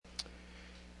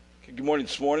Good morning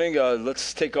this morning.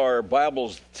 Let's take our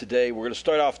Bibles today. We're going to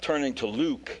start off turning to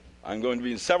Luke. I'm going to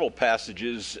be in several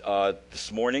passages this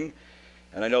morning,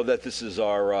 and I know that this is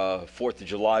our 4th of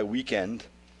July weekend,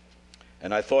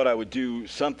 and I thought I would do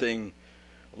something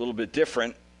a little bit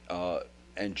different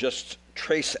and just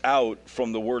trace out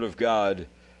from the Word of God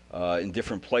in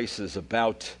different places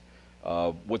about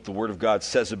what the Word of God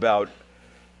says about,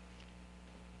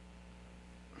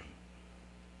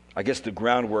 I guess, the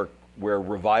groundwork where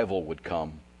revival would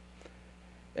come.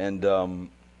 And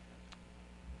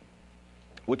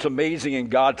what's amazing in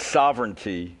God's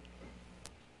sovereignty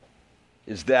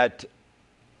is that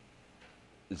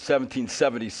in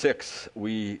 1776,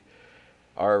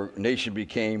 our nation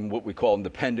became what we call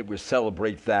independent. We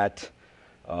celebrate that.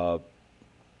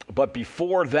 But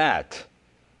before that,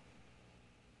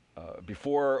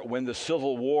 before when the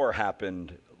Civil War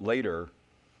happened later,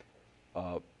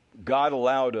 God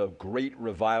allowed a great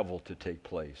revival to take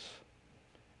place.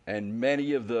 And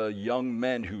many of the young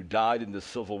men who died in the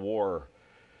Civil War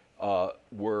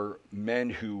were men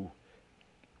who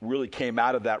really came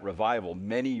out of that revival.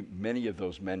 Many of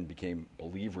those men became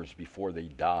believers before they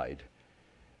died.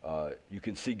 You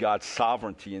can see God's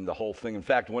sovereignty in the whole thing. In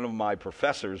fact, one of my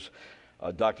professors,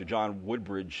 Dr. John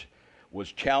Woodbridge,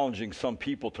 was challenging some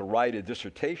people to write a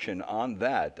dissertation on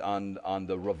that, on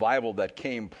the revival that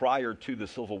came prior to the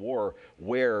Civil War,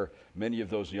 where many of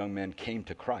those young men came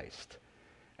to Christ.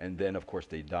 And then, of course,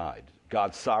 they died.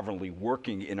 God sovereignly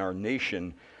working in our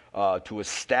nation to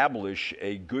establish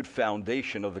a good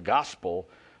foundation of the gospel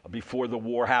before the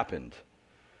war happened.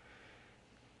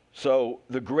 So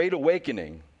the Great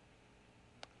Awakening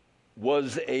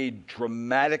was a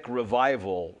dramatic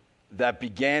revival that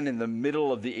began in the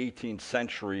middle of the 18th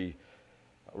century,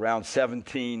 around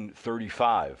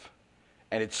 1735.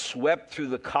 And it swept through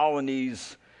the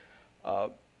colonies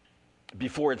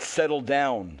before it settled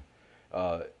down.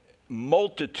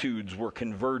 Multitudes were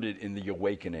converted in the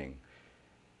awakening.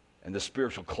 And the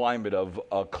spiritual climate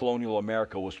of colonial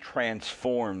America was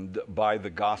transformed by the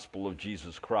gospel of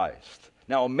Jesus Christ.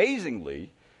 Now,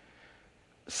 amazingly,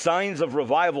 signs of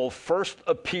revival first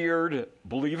appeared,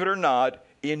 believe it or not,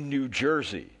 in New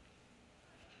Jersey.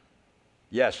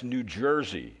 Yes, New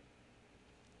Jersey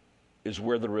is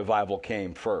where the revival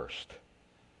came first.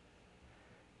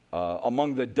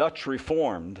 Among the Dutch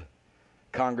Reformed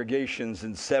congregations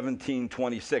in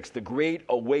 1726, the Great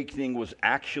Awakening was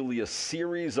actually a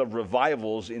series of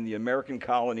revivals in the American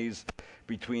colonies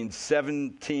between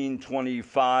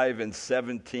 1725 and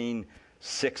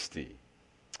 1760.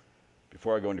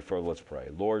 Before I go any further, let's pray.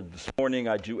 Lord, this morning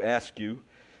I do ask you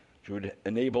would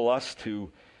enable us to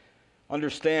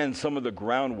understand some of the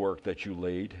groundwork that you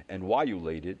laid and why you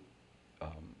laid it,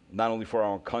 not only for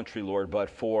our own country, Lord, but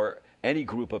for any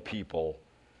group of people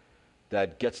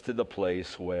that gets to the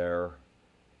place where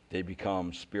they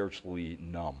become spiritually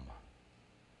numb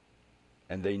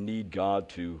and they need God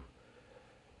to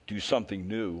do something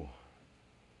new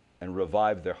and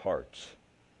revive their hearts.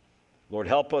 Lord,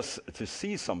 help us to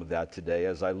see some of that today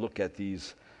as I look at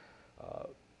these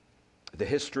the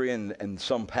history and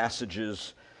some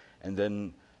passages, and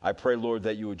then I pray, Lord,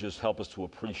 that you would just help us to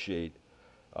appreciate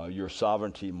your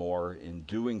sovereignty more in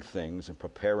doing things and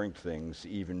preparing things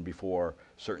even before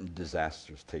certain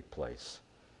disasters take place.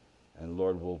 And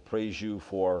Lord, we'll praise you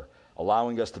for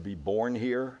allowing us to be born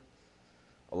here,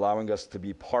 allowing us to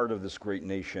be part of this great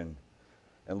nation,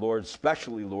 and Lord,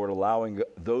 especially, Lord, allowing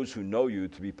those who know you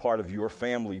to be part of your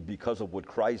family because of what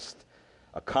Christ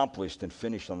accomplished and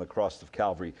finished on the cross of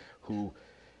Calvary,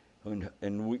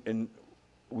 and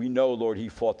we know, Lord, he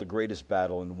fought the greatest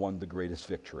battle and won the greatest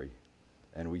victory,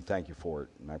 and we thank you for it.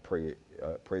 And I pray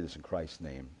this in Christ's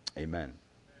name, amen.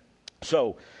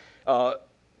 So,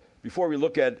 before we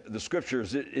look at the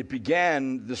scriptures,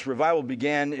 this revival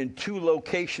began in two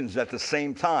locations at the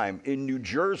same time. In New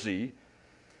Jersey,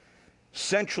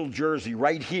 Central Jersey,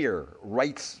 right here,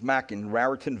 right smack in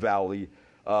Raritan Valley.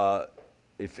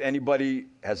 If anybody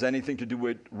has anything to do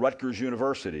with Rutgers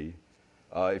University,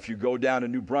 if you go down to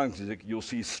New Brunswick, you'll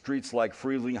see streets like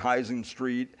Frelinghuysen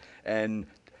Street and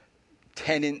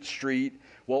Tennant Street.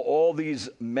 Well, all these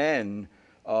men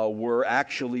were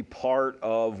actually part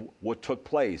of what took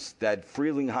place. That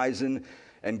Frelinghuysen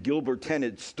and Gilbert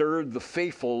Tennant stirred the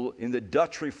faithful in the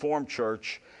Dutch Reformed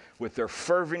Church with their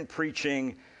fervent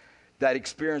preaching that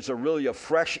experienced a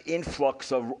fresh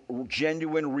influx of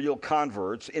genuine, real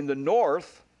converts. In the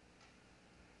north,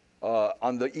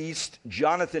 on the east,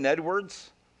 Jonathan Edwards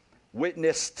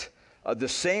witnessed the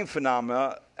same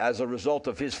phenomena as a result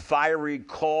of his fiery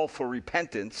call for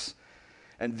repentance.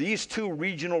 And these two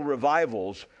regional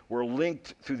revivals were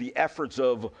linked through the efforts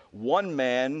of one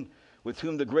man with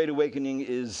whom the Great Awakening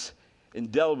is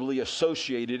indelibly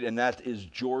associated, and that is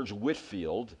George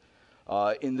Whitefield.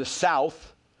 In the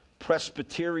South,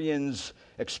 Presbyterians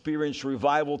experienced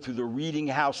revival through the reading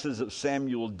houses of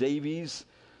Samuel Davies,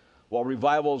 while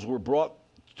revivals were brought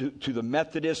to the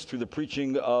Methodists through the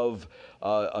preaching of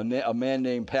a man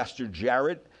named Pastor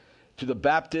Jarrett, to the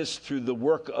Baptists through the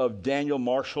work of Daniel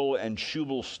Marshall and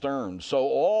Shubal Stern. So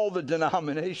all the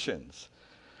denominations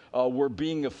were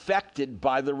being affected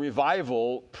by the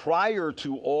revival prior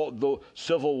to all the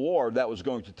Civil War that was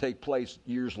going to take place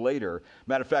years later.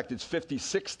 Matter of fact, it's 50,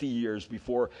 60 years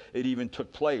before it even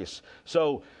took place.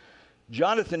 So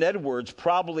Jonathan Edwards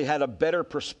probably had a better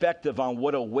perspective on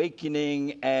what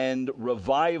awakening and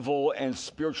revival and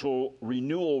spiritual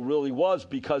renewal really was,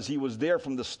 because he was there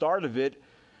from the start of it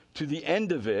to the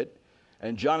end of it.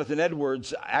 And Jonathan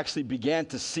Edwards actually began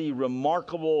to see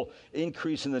remarkable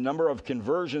increase in the number of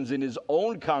conversions in his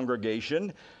own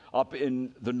congregation up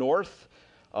in the north,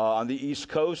 on the East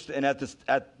Coast. And at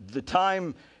the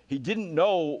time, he didn't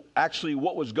know actually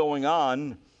what was going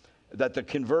on, that the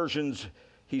conversions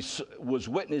he was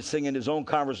witnessing in his own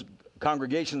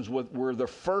congregations were the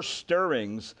first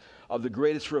stirrings of the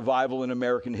greatest revival in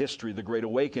American history, the Great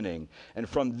Awakening. And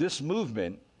from this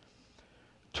movement,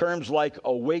 terms like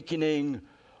awakening,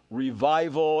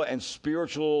 revival, and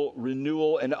spiritual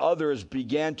renewal and others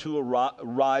began to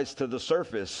rise to the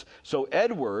surface. So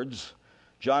Edwards,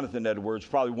 Jonathan Edwards,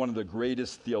 probably one of the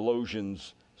greatest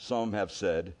theologians, some have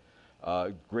said,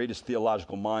 greatest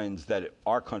theological minds that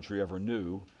our country ever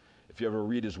knew. If you ever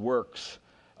read his works,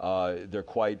 they're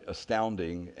quite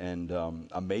astounding and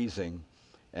amazing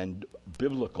and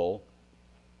biblical.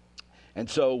 And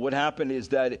so what happened is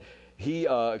that he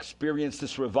experienced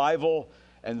this revival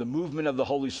and the movement of the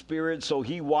Holy Spirit. So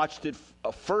he watched it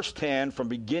firsthand from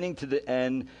beginning to the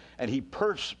end, and he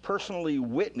personally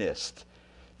witnessed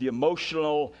the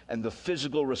emotional and the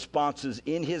physical responses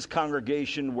in his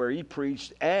congregation where he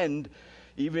preached, and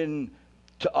even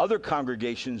to other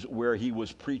congregations where he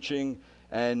was preaching.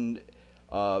 And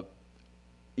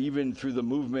even through the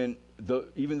movement,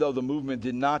 even though the movement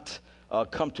did not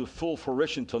come to full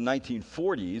fruition until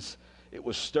 1940s, it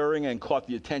was stirring and caught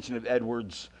the attention of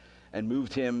Edwards and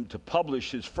moved him to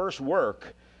publish his first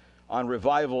work on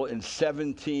revival in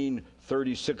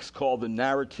 1736 called The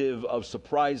Narrative of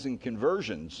Surprising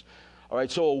Conversions. All right,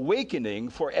 so awakening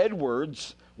for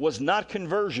Edwards was not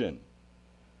conversion.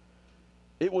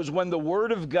 It was when the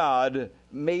Word of God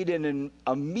made an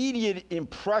immediate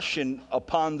impression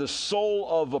upon the soul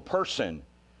of a person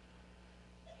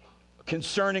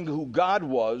concerning who God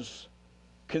was,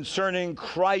 concerning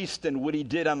Christ and what he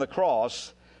did on the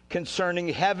cross, concerning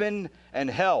heaven and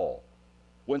hell.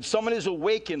 When someone is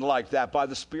awakened like that by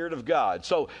the Spirit of God.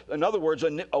 So, in other words,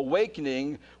 an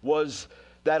awakening was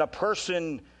that a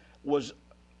person was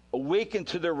awakened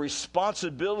to their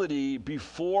responsibility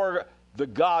before the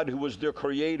God who was their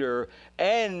creator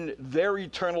and their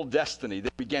eternal destiny. They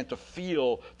began to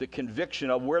feel the conviction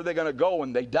of where they're going to go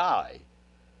when they die,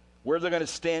 where they're going to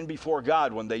stand before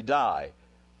God when they die.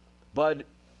 But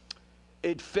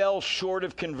it fell short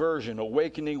of conversion.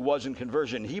 Awakening wasn't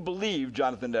conversion. He believed,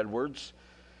 Jonathan Edwards,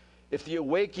 if the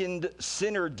awakened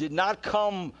sinner did not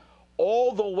come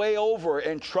all the way over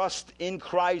and trust in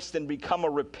Christ and become a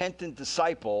repentant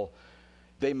disciple,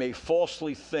 they may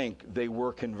falsely think they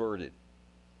were converted.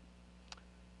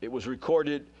 It was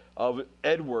recorded of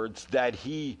Edwards that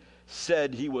he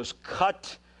said he was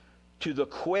cut to the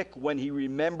quick when he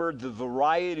remembered the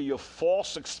variety of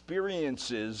false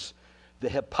experiences, the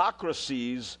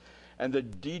hypocrisies, and the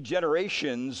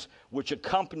degenerations which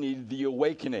accompanied the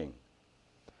awakening.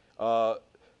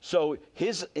 So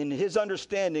in his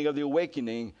understanding of the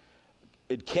awakening,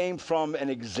 it came from an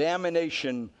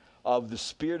examination of the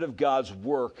Spirit of God's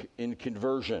work in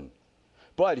conversion.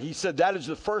 But he said that is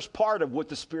the first part of what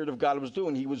the Spirit of God was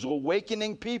doing. He was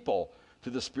awakening people to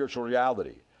the spiritual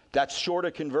reality. That's short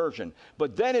of conversion.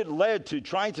 But then it led to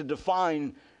trying to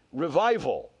define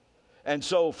revival. And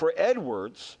so for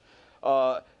Edwards,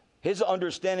 his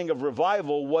understanding of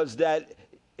revival was that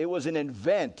it was an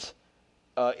event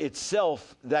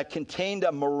itself that contained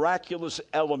a miraculous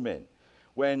element.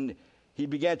 When he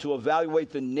began to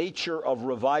evaluate the nature of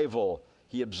revival,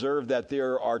 he observed that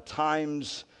there are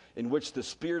times in which the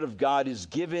Spirit of God is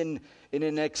given in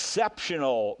an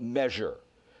exceptional measure,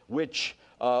 which,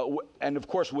 and of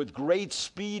course with great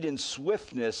speed and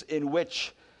swiftness, in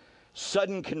which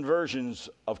sudden conversions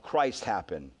of Christ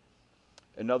happen.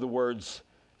 In other words,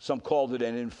 some called it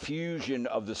an infusion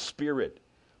of the Spirit.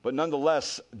 But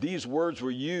nonetheless, these words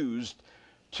were used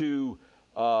to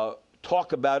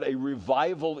talk about a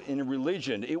revival in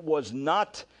religion. It was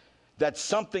not that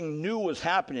something new was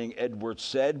happening, Edwards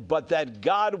said, but that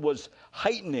God was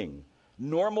heightening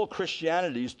normal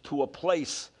Christianities to a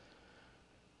place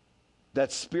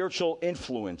that spiritual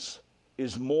influence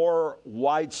is more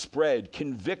widespread.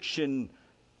 Conviction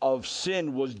of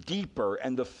sin was deeper,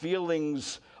 and the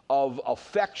feelings of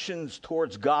affections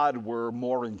towards God were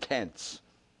more intense.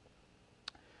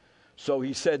 So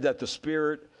he said that the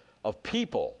spirit of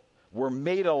people were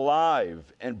made alive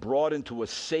and brought into a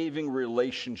saving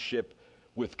relationship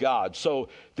with God. So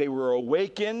they were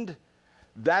awakened.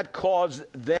 That caused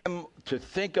them to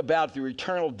think about their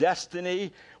eternal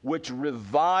destiny, which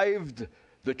revived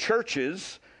the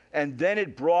churches, and then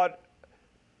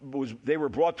they were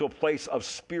brought to a place of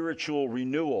spiritual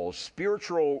renewal.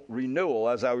 Spiritual renewal,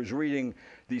 as I was reading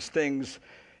these things,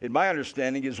 in my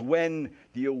understanding, is when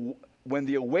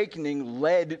the awakening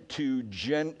led to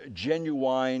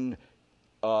genuine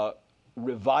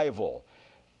revival.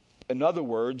 In other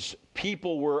words,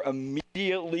 people were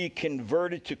immediately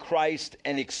converted to Christ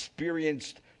and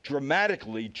experienced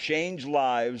dramatically changed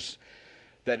lives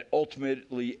that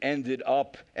ultimately ended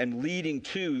up and leading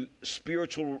to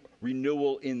spiritual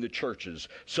renewal in the churches.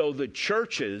 So the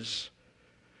churches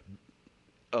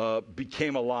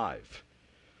became alive.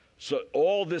 So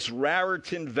all this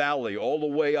Raritan Valley, all the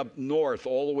way up north,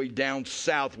 all the way down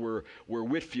south where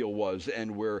Whitfield was,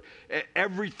 and where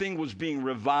everything was being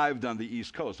revived on the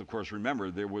East Coast. Of course, remember,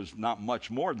 there was not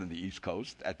much more than the East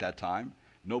Coast at that time.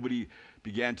 Nobody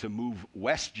began to move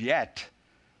west yet.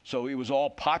 So it was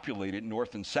all populated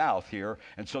north and south here.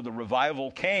 And so the revival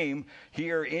came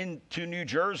here into New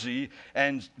Jersey,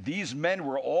 and these men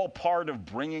were all part of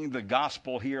bringing the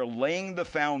gospel here, laying the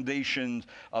foundations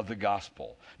of the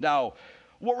gospel. Now,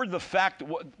 what were the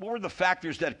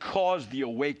factors that caused the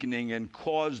awakening and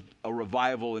caused a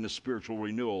revival and a spiritual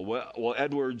renewal? Well,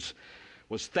 Edwards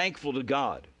was thankful to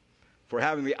God for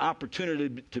having the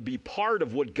opportunity to be part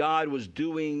of what God was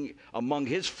doing among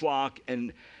his flock.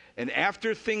 And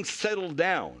after things settled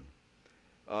down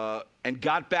and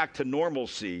got back to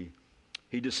normalcy,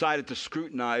 he decided to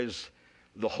scrutinize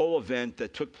the whole event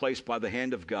that took place by the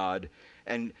hand of God.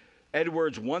 And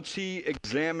Edwards, once he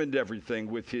examined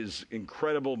everything with his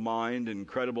incredible mind,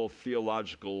 incredible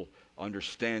theological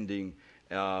understanding,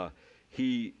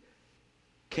 he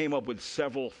came up with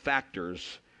several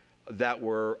factors that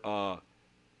were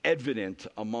evident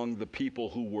among the people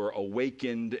who were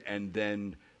awakened and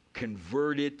then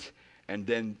converted, and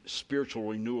then spiritual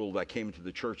renewal that came into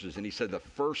the churches. And he said the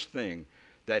first thing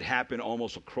that happened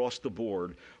almost across the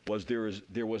board was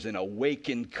there was an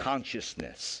awakened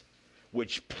consciousness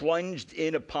which plunged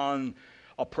in upon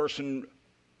a person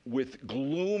with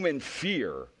gloom and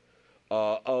fear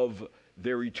of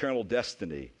their eternal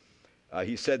destiny.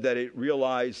 He said that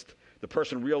the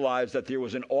person realized that there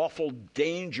was an awful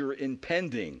danger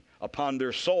impending upon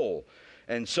their soul.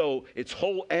 And so its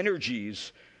whole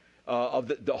energies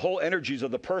the whole energies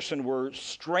of the person were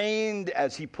strained,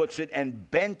 as he puts it,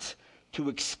 and bent to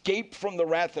escape from the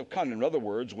wrath of God. In other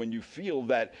words, when you feel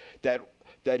that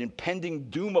impending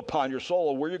doom upon your soul,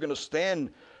 or where you're going to stand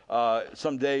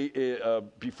someday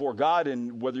before God,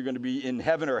 and whether you're going to be in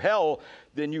heaven or hell,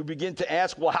 then you begin to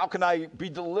ask, well, how can I be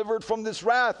delivered from this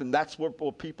wrath? And that's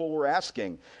what people were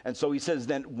asking. And so he says,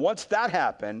 then once that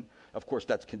happened, of course,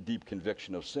 that's deep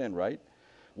conviction of sin, right?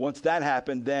 Once that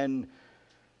happened, then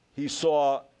he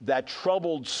saw that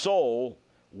troubled soul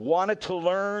wanted to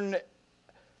learn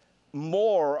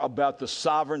more about the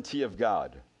sovereignty of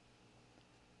God.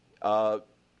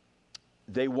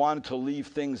 They wanted to leave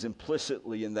things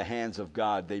implicitly in the hands of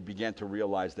God. They began to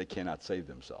realize they cannot save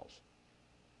themselves.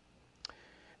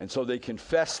 And so they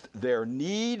confessed their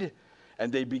need,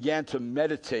 and they began to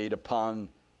meditate upon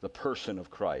the person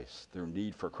of Christ, their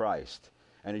need for Christ.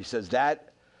 And he says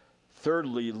that,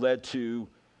 thirdly, led to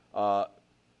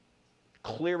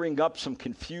clearing up some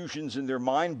confusions in their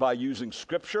mind by using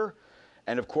Scripture.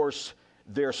 And, of course,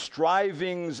 their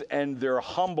strivings and their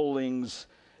humblings,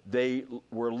 they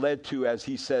were led to, as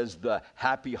he says, the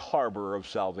happy harbor of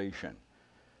salvation.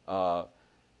 The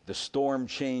storm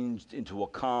changed into a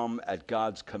calm at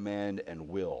God's command and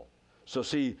will. So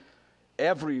see,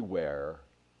 everywhere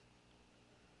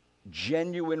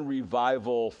genuine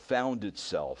revival found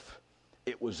itself,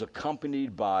 it was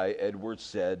accompanied by, Edwards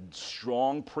said,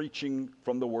 strong preaching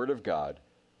from the Word of God,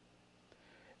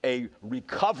 a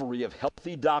recovery of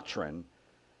healthy doctrine,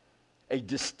 a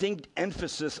distinct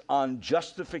emphasis on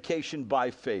justification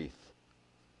by faith,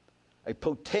 a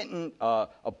potent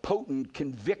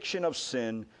conviction of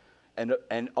sin,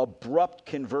 and abrupt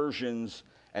conversions,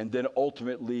 and then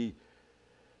ultimately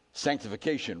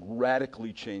sanctification,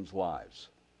 radically changed lives.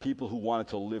 People who wanted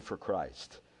to live for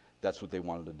Christ. That's what they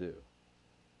wanted to do.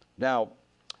 Now,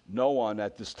 no one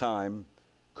at this time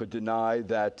could deny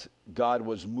that God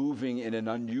was moving in an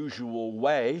unusual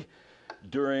way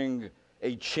during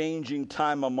a changing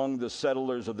time among the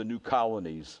settlers of the new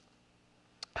colonies.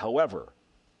 However,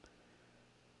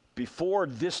 before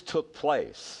this took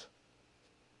place,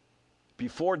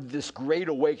 before this great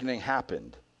awakening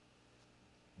happened,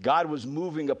 God was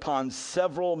moving upon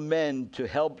several men to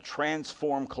help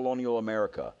transform colonial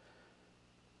America.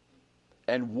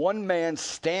 And one man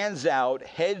stands out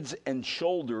heads and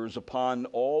shoulders upon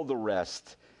all the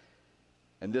rest.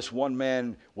 And this one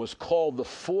man was called the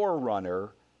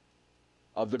forerunner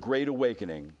of the Great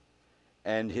Awakening.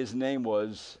 And his name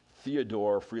was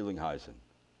Theodore Frelinghuysen.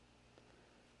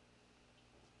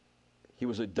 He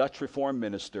was a Dutch Reformed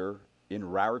minister in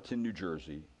Raritan, New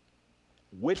Jersey.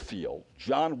 Whitefield,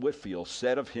 John Whitefield,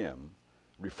 said of him,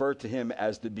 referred to him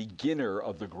as the beginner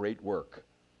of the great work.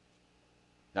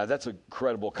 Now, that's a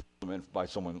credible compliment by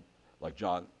someone like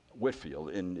John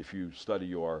Whitefield, if you study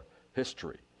your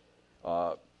history.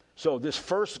 So this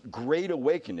first great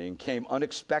awakening came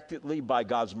unexpectedly by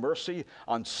God's mercy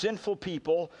on sinful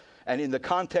people and in the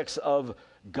context of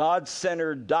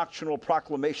God-centered doctrinal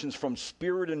proclamations from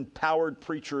Spirit-empowered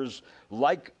preachers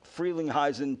like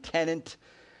Frelinghuysen, Tennant,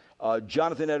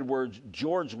 Jonathan Edwards,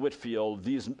 George Whitefield.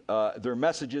 Their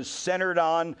messages centered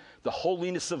on the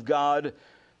holiness of God,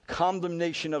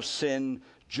 condemnation of sin,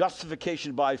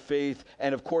 justification by faith,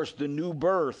 and of course the new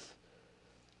birth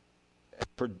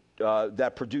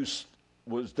that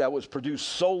was produced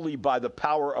solely by the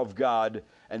power of God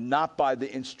and not by the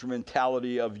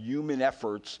instrumentality of human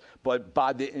efforts, but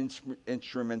by the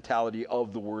instrumentality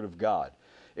of the Word of God.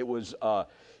 It was,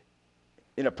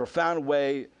 in a profound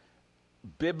way,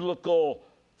 biblical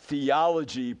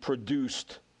theology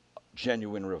produced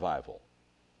genuine revival.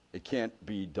 It can't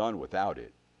be done without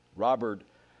it. Richard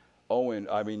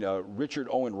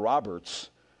Owen Roberts,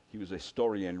 he was a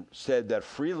historian, said that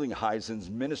Frelinghuysen's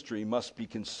ministry must be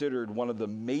considered one of the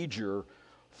major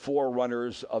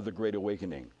forerunners of the Great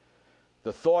Awakening.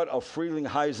 The thought of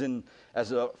Frelinghuysen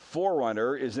as a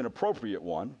forerunner is an appropriate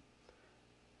one,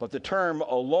 but the term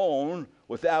alone,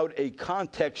 without a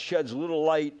context, sheds little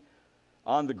light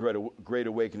on the Great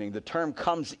Awakening. The term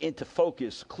comes into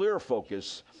focus, clear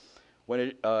focus,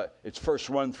 when it's first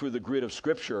run through the grid of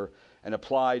Scripture and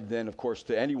applied then, of course,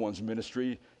 to anyone's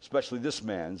ministry, especially this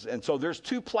man's. And so there's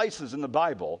two places in the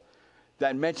Bible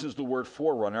that mentions the word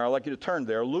forerunner. I'd like you to turn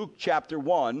there. Luke chapter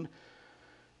 1,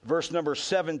 verse number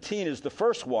 17 is the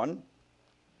first one.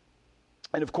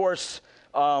 And of course,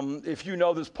 if you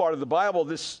know this part of the Bible,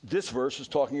 this verse is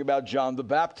talking about John the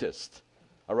Baptist.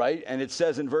 All right? And it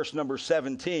says in verse number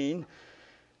 17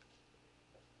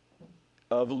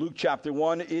 of Luke chapter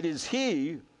 1, it is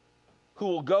he who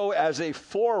will go as a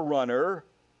forerunner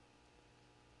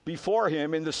before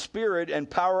him in the spirit and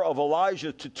power of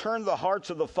Elijah to turn the hearts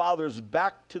of the fathers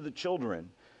back to the children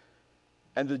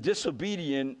and the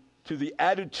disobedient to the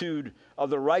attitude of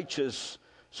the righteous,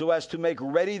 so as to make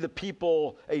ready a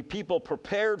people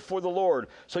prepared for the Lord.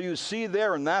 So you see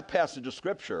there in that passage of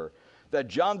Scripture that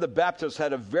John the Baptist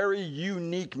had a very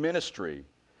unique ministry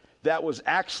that was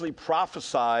actually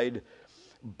prophesied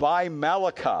by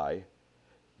Malachi,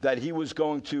 that he was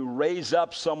going to raise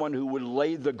up someone who would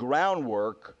lay the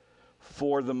groundwork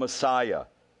for the Messiah.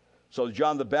 So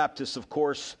John the Baptist, of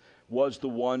course, was the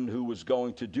one who was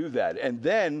going to do that. And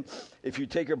then, if you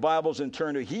take your Bibles and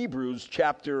turn to Hebrews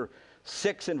chapter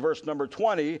 6 and verse number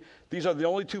 20, these are the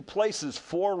only two places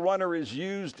forerunner is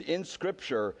used in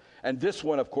Scripture. And this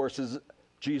one, of course, is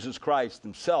Jesus Christ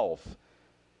himself,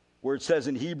 where it says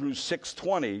in Hebrews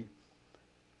 6:20,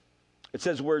 it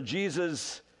says, where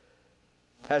Jesus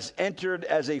has entered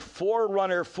as a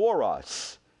forerunner for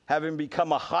us, having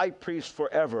become a high priest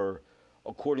forever,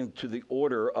 according to the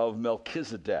order of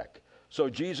Melchizedek. So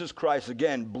Jesus Christ,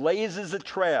 again, blazes a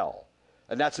trail.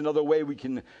 And that's another way we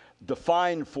can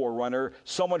define forerunner,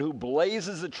 someone who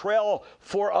blazes a trail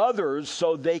for others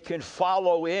so they can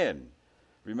follow in.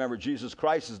 Remember, Jesus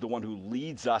Christ is the one who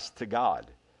leads us to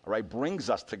God. All right, brings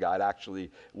us to God, actually,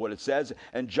 what it says.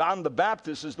 And John the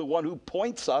Baptist is the one who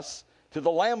points us to the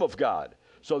Lamb of God.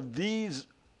 So these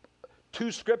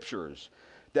two scriptures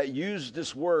that use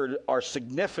this word are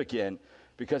significant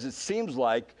because it seems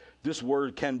like this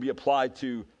word can be applied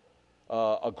to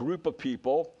a group of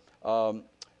people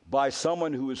by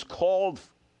someone who is called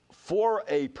for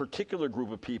a particular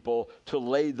group of people to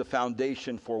lay the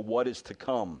foundation for what is to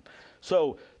come.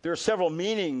 So there are several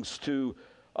meanings to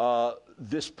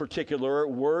this particular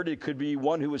word. It could be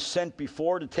one who was sent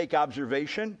before to take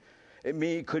observation.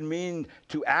 It could mean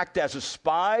to act as a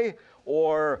spy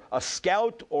or a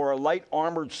scout or a light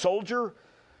armored soldier,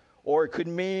 or it could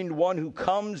mean one who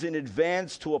comes in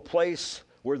advance to a place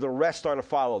where the rest are to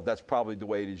follow. That's probably the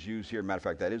way it is used here. Matter of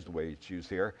fact, that is the way it's used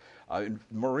here.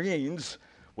 Marines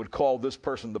would call this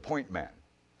person the point man.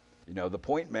 You know, the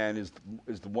point man is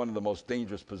one of the most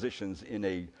dangerous positions in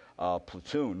a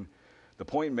platoon. The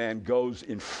point man goes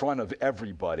in front of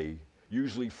everybody,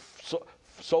 usually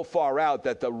so far out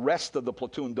that the rest of the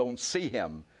platoon don't see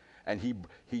him, and he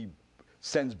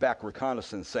sends back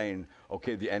reconnaissance saying,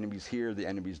 okay, the enemy's here, the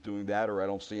enemy's doing that, or I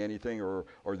don't see anything, or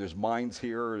there's mines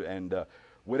here, and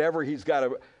whatever he's got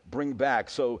to bring back.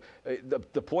 So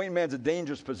the point man's a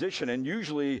dangerous position, and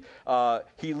usually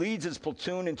he leads his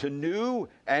platoon into new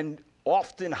and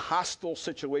often hostile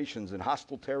situations and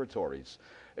hostile territories.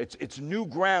 It's new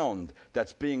ground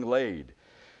that's being laid.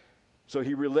 So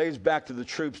he relays back to the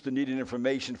troops the needed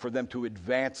information for them to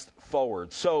advance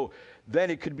forward. So then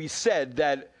it could be said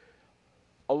that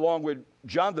along with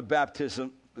John the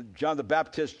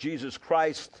Baptist, Jesus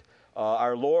Christ,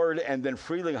 our Lord, and then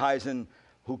Frelinghuysen,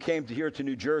 who came here to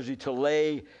New Jersey to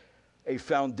lay a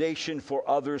foundation for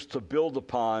others to build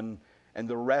upon, and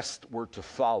the rest were to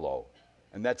follow.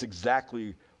 And that's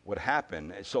exactly what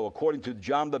happened. So according to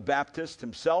John the Baptist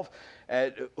himself,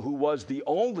 who was the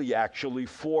only actually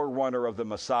forerunner of the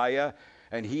Messiah,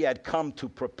 and he had come to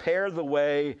prepare the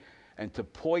way and to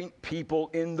point people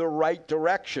in the right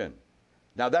direction.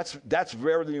 Now that's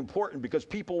very important, because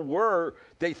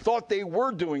they thought they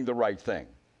were doing the right thing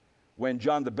when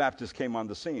John the Baptist came on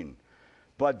the scene,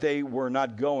 but they were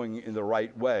not going in the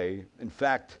right way. In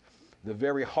fact, the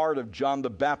very heart of John the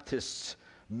Baptist's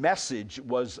message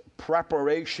was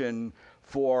preparation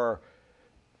for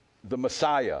the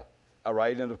Messiah, all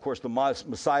right? And of course, the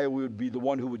Messiah would be the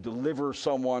one who would deliver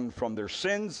someone from their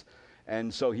sins,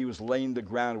 and so he was laying the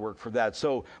groundwork for that.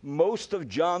 So most of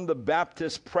John the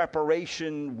Baptist's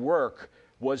preparation work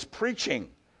was preaching.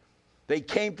 They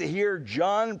came to hear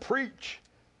John preach.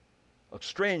 A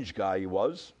strange guy he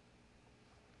was,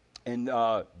 and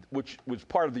which was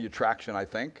part of the attraction, I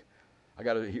think. I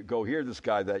got to go hear this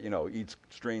guy that, eats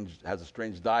strange, has a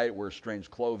strange diet, wears strange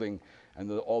clothing,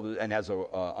 and and has a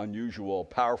unusual,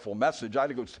 powerful message. I had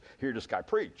to go hear this guy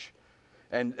preach,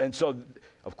 and so,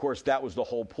 of course, that was the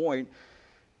whole point.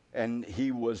 And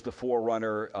he was the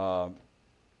forerunner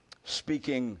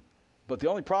speaking. But the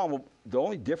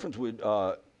only difference with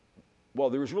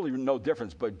there was really no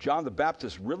difference. But John the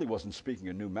Baptist really wasn't speaking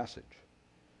a new message.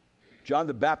 John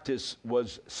the Baptist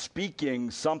was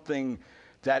speaking something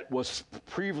that was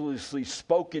previously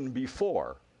spoken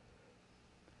before.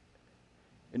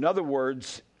 In other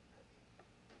words,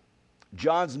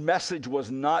 John's message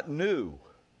was not new.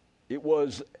 It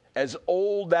was as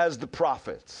old as the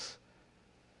prophets.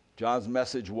 John's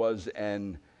message was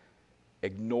an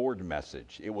ignored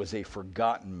message. It was a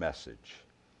forgotten message.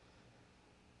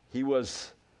 He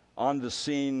was on the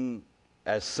scene,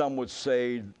 as some would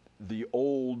say, the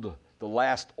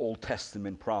last Old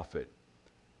Testament prophet,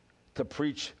 to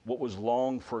preach what was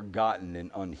long forgotten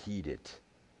and unheeded.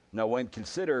 Now, when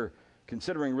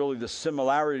considering really the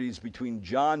similarities between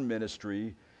John's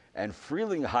ministry and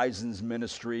Frelinghuysen's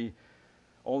ministry,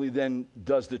 only then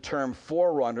does the term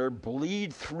forerunner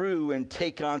bleed through and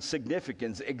take on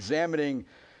significance. Examining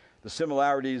the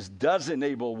similarities does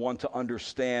enable one to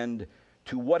understand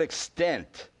to what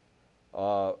extent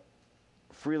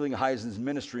Frelinghuysen's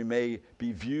ministry may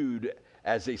be viewed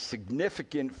as a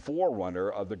significant forerunner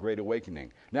of the Great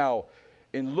Awakening. Now,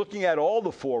 in looking at all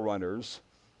the forerunners,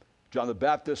 John the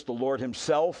Baptist, the Lord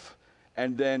himself,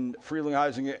 and then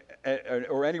Frelinghuysen,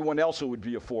 or anyone else who would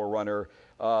be a forerunner,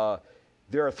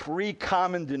 there are three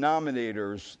common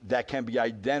denominators that can be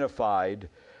identified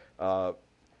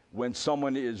when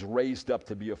someone is raised up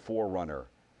to be a forerunner.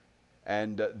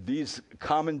 And these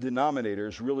common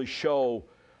denominators really show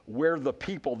where the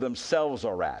people themselves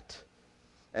are at.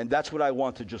 And that's what I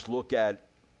want to just look at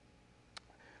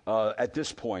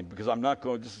this point, because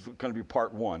this is going to be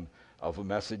part one of a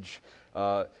message.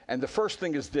 And the first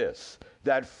thing is this,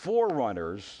 that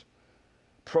forerunners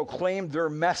proclaimed their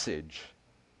message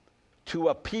to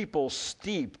a people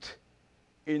steeped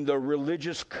in the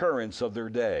religious currents of their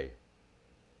day.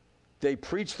 They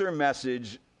preached their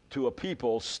message to a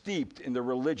people steeped in the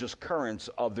religious currents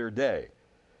of their day.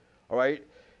 All right?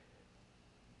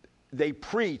 They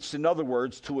preached, in other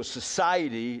words, to a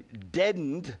society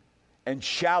deadened and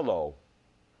shallow,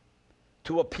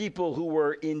 to a people who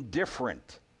were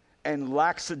indifferent and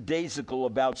lackadaisical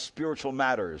about spiritual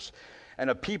matters, and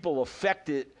a people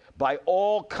affected by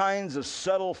all kinds of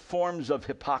subtle forms of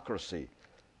hypocrisy.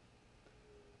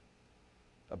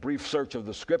 A brief search of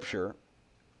the scripture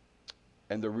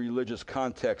and the religious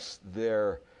context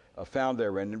there found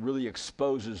there, and it really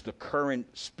exposes the current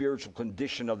spiritual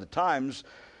condition of the times,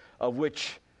 of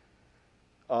which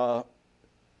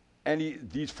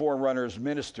these forerunners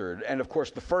ministered. And of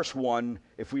course, the first one,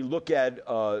 if we look at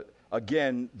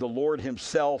again the Lord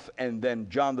himself and then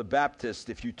John the Baptist,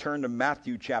 if you turn to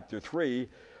Matthew chapter 3,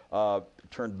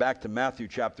 turn back to Matthew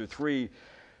chapter 3,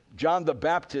 John the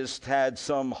Baptist had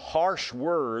some harsh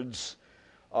words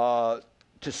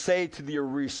to say to the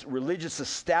religious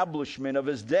establishment of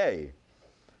his day.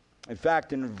 In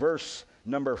fact, in verse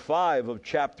number 5 of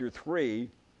chapter 3,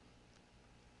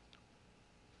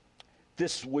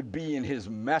 this would be in his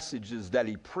messages that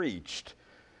he preached.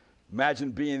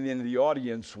 Imagine being in the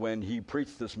audience when he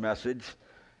preached this message.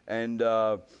 And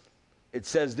it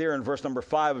says there in verse number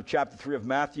 5 of chapter 3 of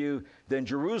Matthew, then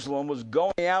Jerusalem was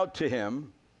going out to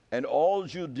him, and all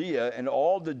Judea and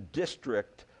all the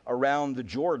district around the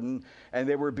Jordan, and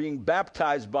they were being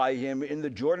baptized by him in the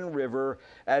Jordan River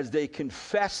as they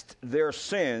confessed their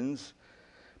sins.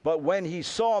 But when he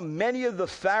saw many of the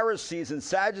Pharisees and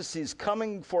Sadducees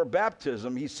coming for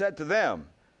baptism, he said to them,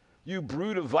 you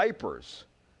brood of vipers,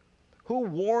 who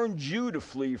warned you to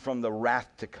flee from the wrath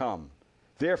to come?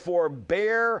 Therefore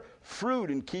bear fruit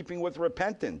in keeping with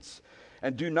repentance,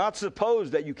 and do not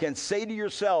suppose that you can say to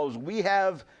yourselves, we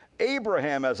have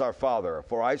Abraham as our father.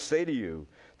 For I say to you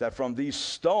that from these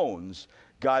stones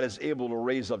God is able to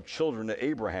raise up children to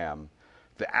Abraham.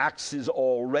 The axe is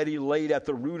already laid at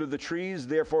the root of the trees.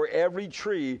 Therefore, every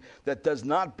tree that does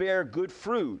not bear good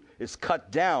fruit is cut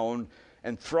down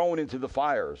and thrown into the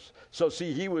fires. So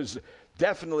see, he was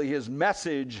definitely, his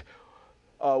message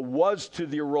was to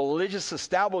the religious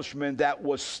establishment that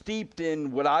was steeped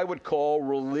in what I would call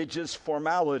religious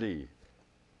formality.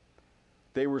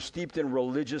 They were steeped in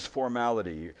religious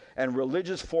formality. And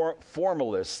religious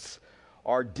formalists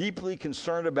are deeply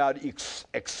concerned about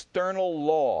external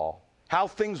law, how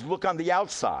things look on the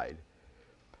outside,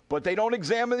 but they don't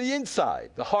examine the inside,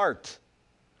 the heart,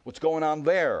 what's going on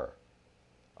there.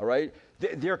 All right?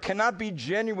 There cannot be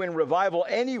genuine revival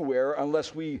anywhere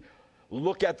unless we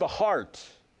look at the heart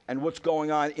and what's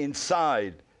going on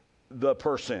inside the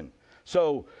person.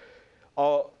 So,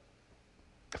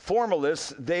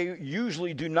 formalists, they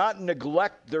usually do not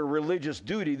neglect their religious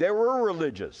duty. They were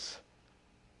religious,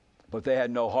 but they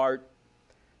had no heart.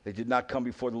 They did not come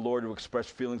before the Lord to express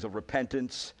feelings of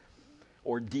repentance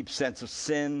or deep sense of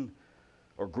sin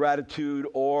or gratitude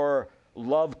or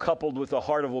love coupled with a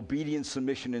heart of obedience,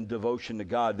 submission, and devotion to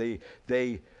God.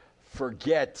 They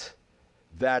forget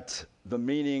that the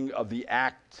meaning of the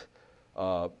act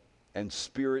and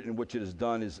spirit in which it is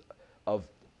done is of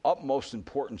utmost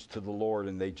importance to the Lord,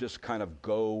 and they just kind of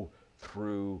go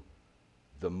through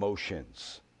the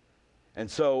motions. And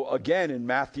so, again, in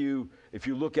Matthew, if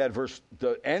you look at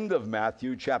the end of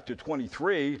Matthew, chapter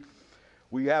 23,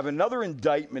 we have another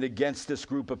indictment against this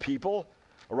group of people,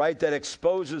 all right, that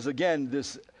exposes, again,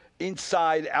 this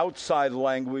inside-outside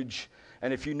language.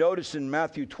 And if you notice in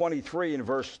Matthew 23, in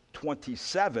verse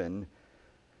 27,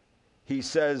 he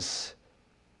says,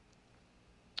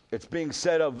 it's being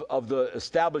said of the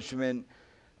establishment,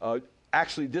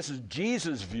 actually, this is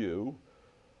Jesus' view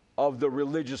of the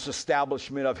religious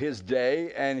establishment of his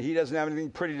day, and he doesn't have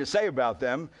anything pretty to say about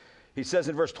them. He says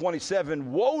in verse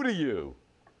 27, woe to you,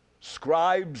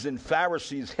 scribes and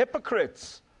Pharisees,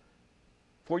 hypocrites,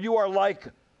 for you are like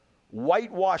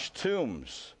whitewashed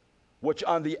tombs, which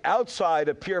on the outside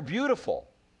appear beautiful,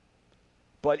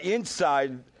 but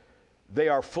inside they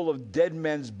are full of dead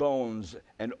men's bones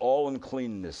and all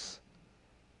uncleanness.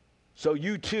 So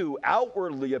you too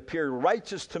outwardly appear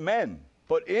righteous to men,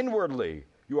 but inwardly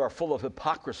you are full of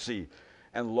hypocrisy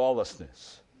and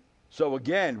lawlessness. So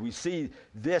again, we see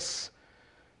this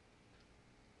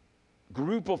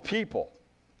group of people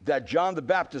that John the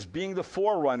Baptist, being the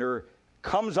forerunner,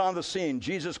 comes on the scene.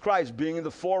 Jesus Christ being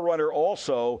the forerunner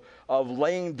also of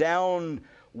laying down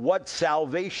what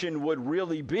salvation would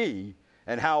really be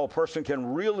and how a person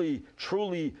can really,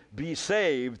 truly be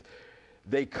saved.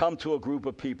 They come to a group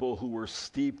of people who were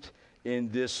steeped in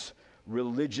this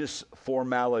religious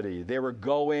formality. They were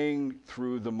going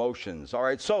through the motions. All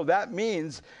right, so that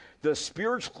means the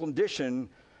spiritual condition,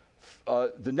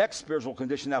 the next spiritual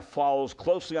condition that follows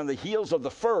closely on the heels of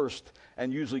the first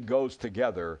and usually goes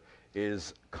together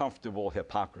is comfortable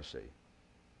hypocrisy.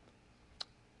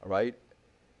 All right?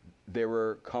 They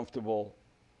were comfortable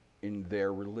in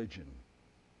their religion.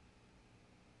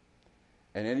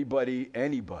 And anybody,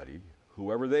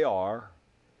 whoever they are,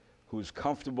 who's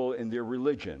comfortable in their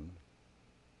religion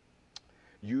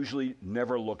usually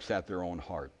never looks at their own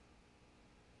heart.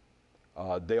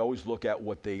 They always look at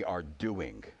what they are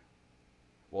doing.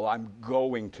 Well, I'm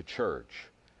going to church.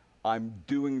 I'm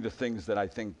doing the things that I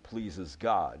think pleases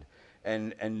God.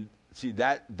 And see,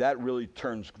 that really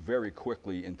turns very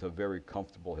quickly into very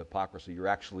comfortable hypocrisy. You're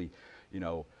actually,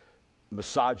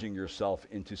 massaging yourself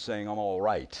into saying, I'm all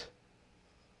right,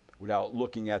 without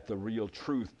looking at the real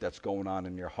truth that's going on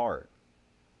in your heart.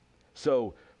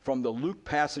 So, from the Luke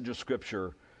passage of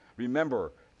Scripture,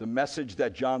 remember, the message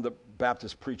that John the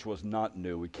Baptist preached was not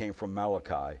new. It came from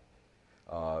Malachi.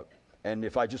 And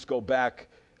if I just go back,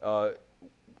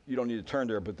 you don't need to turn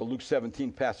there, but the Luke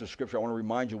 17 passage of Scripture, I want to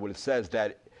remind you what it says,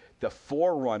 that the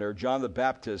forerunner, John the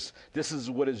Baptist, this is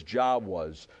what his job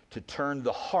was, to turn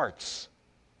the hearts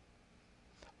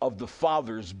of the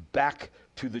fathers back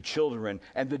to the children,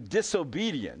 and the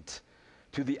disobedient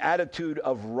to the attitude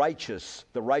of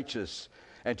the righteous,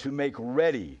 and to make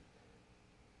ready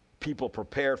people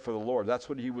prepared for the Lord. That's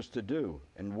what he was to do.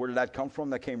 And where did that come from?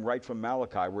 That came right from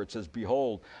Malachi, where it says,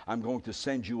 behold, I'm going to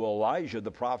send you Elijah,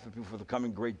 the prophet, before the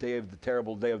coming great day of the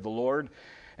terrible day of the Lord.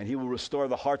 And he will restore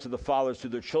the hearts of the fathers to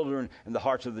their children, and the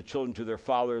hearts of the children to their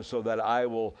fathers, so that I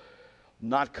will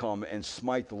not come and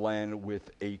smite the land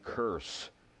with a curse.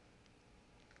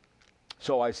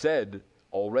 So I said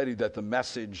already that the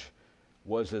message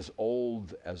was as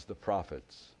old as the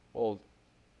prophets. Well,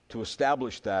 to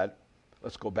establish that,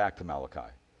 let's go back to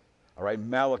Malachi. All right,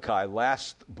 Malachi,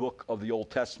 last book of the Old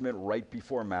Testament, right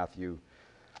before Matthew,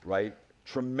 right?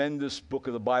 Tremendous book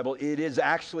of the Bible. It is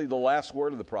actually the last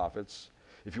word of the prophets.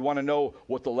 If you want to know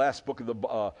what the last book of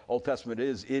the Old Testament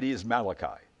is, it is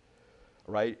Malachi,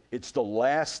 right? It's the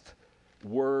last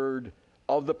word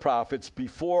of the prophets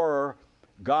before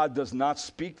God does not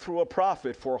speak through a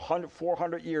prophet for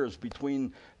 400 years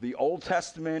between the Old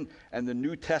Testament and the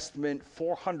New Testament,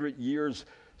 400 years,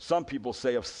 some people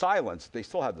say, of silence. They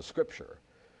still had the Scripture.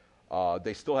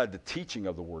 They still had the teaching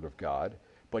of the Word of God,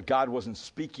 but God wasn't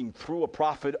speaking through a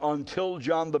prophet until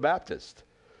John the Baptist.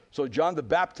 So John the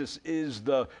Baptist is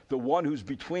the one who's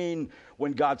between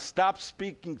when God stops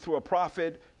speaking through a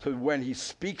prophet to when he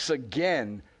speaks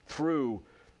again through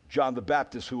John the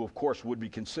Baptist, who of course would be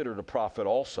considered a prophet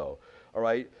also. All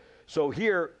right. So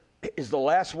here is the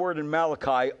last word in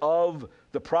Malachi of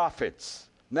the prophets.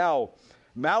 Now,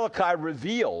 Malachi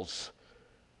reveals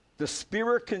the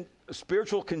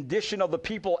spiritual condition of the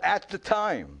people at the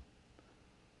time.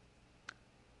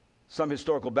 Some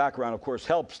historical background, of course,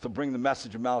 helps to bring the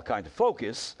message of Malachi into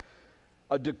focus.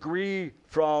 A decree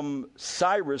from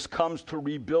Cyrus comes to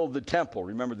rebuild the temple.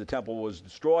 Remember, the temple was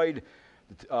destroyed.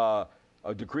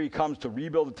 A decree comes to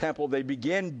rebuild the temple. They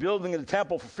begin building the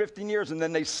temple for 15 years, and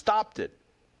then they stopped it.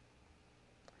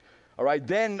 All right,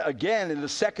 then again, in the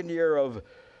second year of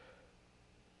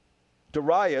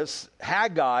Darius,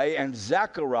 Haggai and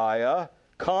Zechariah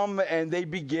come and they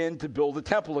begin to build the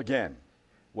temple again.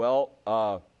 Well,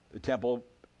 the temple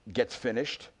gets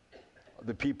finished.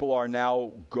 The people are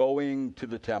now going to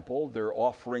the temple. They're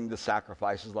offering the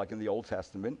sacrifices like in the Old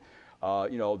Testament.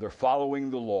 They're following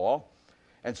the law.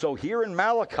 And so here in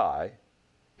Malachi,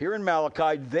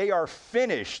 they are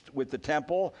finished with the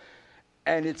temple,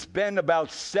 and it's been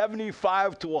about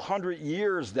 75 to 100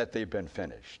 years that they've been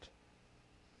finished.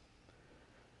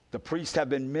 The priests have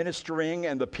been ministering,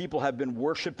 and the people have been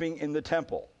worshiping in the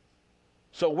temple.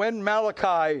 So when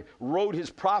Malachi wrote his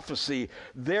prophecy,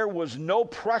 there was no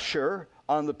pressure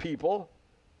on the people.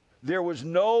 There was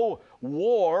no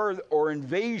war or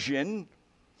invasion.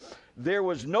 There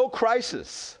was no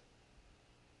crisis.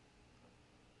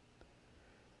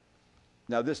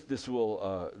 Now, this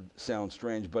will sound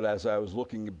strange, but as I was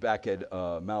looking back at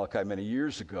Malachi many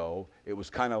years ago, it was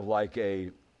kind of like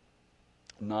a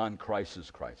non-crisis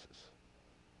crisis.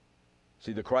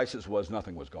 See, the crisis was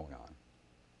nothing was going on.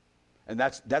 And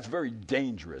that's very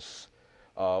dangerous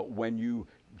when you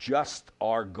just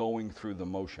are going through the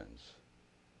motions.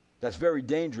 That's very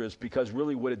dangerous because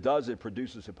really what it does, it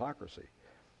produces hypocrisy.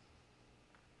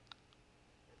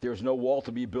 There's no wall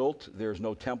to be built. There's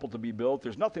no temple to be built.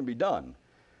 There's nothing to be done.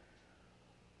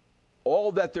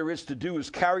 All that there is to do is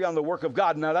carry on the work of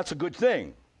God. Now, that's a good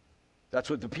thing. That's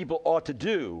what the people ought to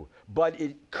do. But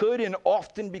it could and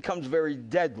often becomes very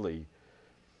deadly,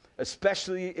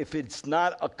 especially if it's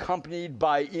not accompanied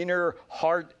by inner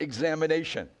heart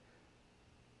examination.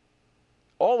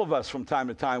 All of us from time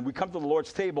to time, we come to the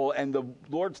Lord's table, and the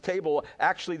Lord's table,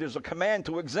 actually there's a command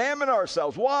to examine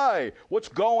ourselves. Why? What's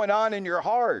going on in your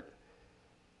heart?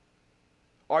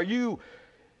 Are you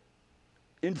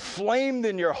inflamed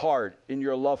in your heart in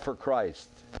your love for Christ?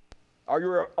 Are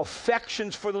your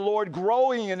affections for the Lord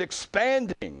growing and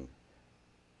expanding?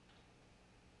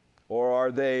 Or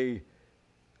are they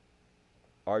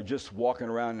just walking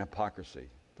around in hypocrisy?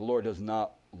 The Lord does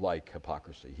not like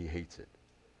hypocrisy. He hates it.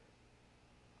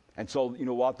 And so, you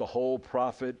know what? The whole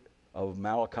prophet of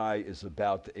Malachi is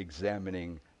about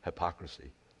examining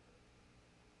hypocrisy.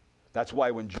 That's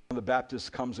why when John the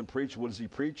Baptist comes and preaches, what does he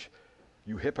preach?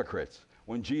 You hypocrites.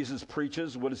 When Jesus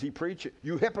preaches, what does he preach?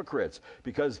 You hypocrites.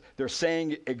 Because they're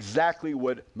saying exactly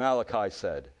what Malachi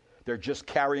said. They're just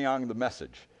carrying on the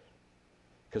message.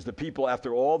 Because the people,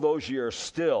 after all those years,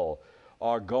 still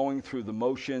are going through the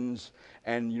motions.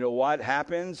 And you know what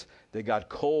happens? They got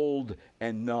cold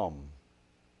and numb.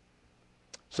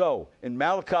 So, in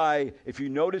Malachi, if you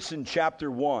notice in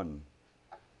chapter 1,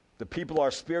 the people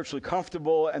are spiritually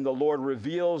comfortable, and the Lord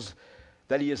reveals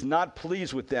that he is not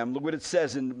pleased with them. Look what it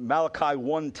says in Malachi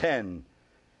 1:10.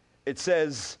 It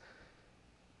says,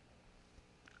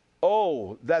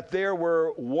 "Oh, that there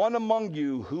were one among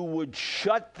you who would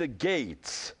shut the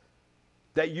gates,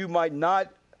 that you might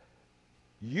not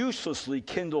uselessly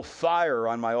kindle fire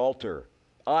on my altar.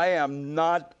 I am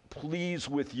not pleased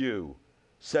with you,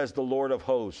 says the Lord of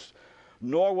hosts,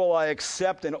 nor will I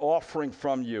accept an offering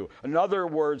from you." In other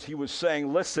words, he was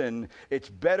saying, listen, it's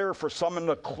better for someone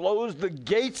to close the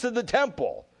gates of the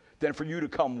temple than for you to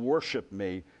come worship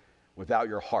me without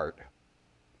your heart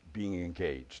being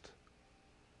engaged.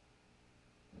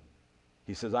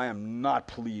 He says, I am not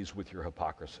pleased with your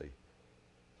hypocrisy.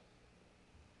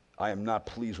 I am not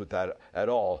pleased with that at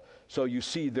all. So you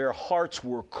see, their hearts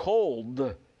were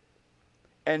cold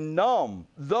and numb,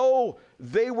 though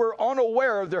they were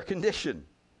unaware of their condition.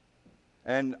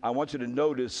 And I want you to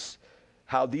notice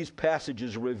how these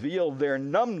passages reveal their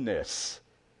numbness.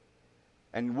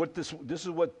 And what this is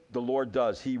what the Lord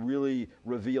does. He really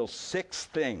reveals 6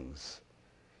 things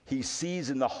he sees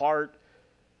in the heart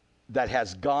that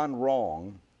has gone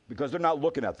wrong, because they're not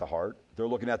looking at the heart, they're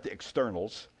looking at the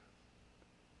externals.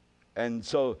 And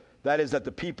so that is that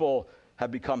the people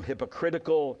have become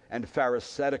hypocritical and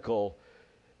pharisaical.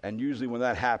 And usually when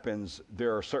that happens,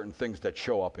 there are certain things that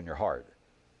show up in your heart.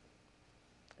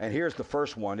 And here's the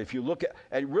first one. If you look at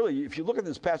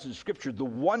this passage of Scripture, the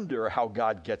wonder how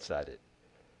God gets at it.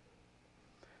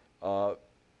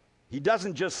 He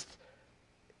doesn't just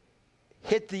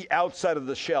hit the outside of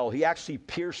the shell. He actually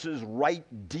pierces right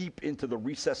deep into the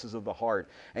recesses of the heart,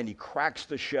 and he cracks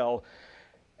the shell.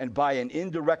 And by an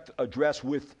indirect address,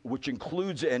 which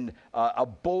includes a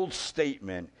bold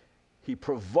statement, he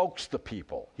provokes the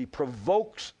people. He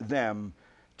provokes them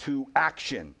to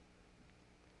action.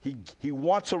 He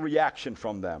wants a reaction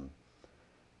from them.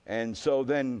 And so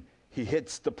then he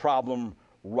hits the problem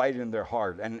right in their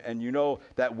heart. And you know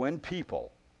that when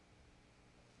people's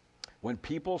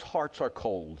hearts are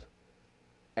cold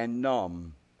and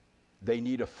numb, they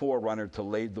need a forerunner to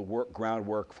lay the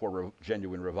groundwork for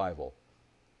genuine revival.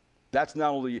 That's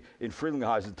not only in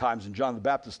Frelinghuysen's times, in John the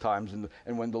Baptist's times,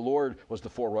 and when the Lord was the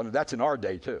forerunner. That's in our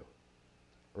day too,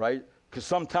 right? Because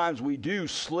sometimes we do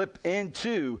slip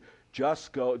into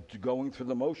just going through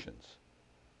the motions.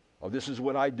 Oh, this is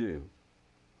what I do,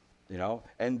 you know?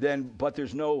 And then, but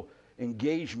there's no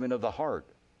engagement of the heart.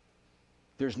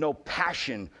 There's no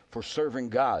passion for serving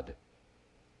God.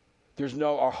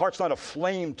 Our heart's not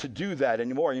aflame to do that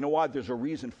anymore. You know what? There's a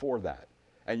reason for that.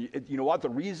 And you know what? The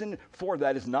reason for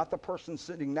that is not the person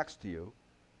sitting next to you.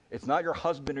 It's not your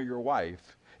husband or your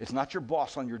wife. It's not your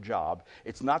boss on your job.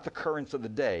 It's not the currents of the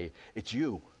day. It's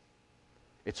you.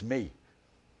 It's me.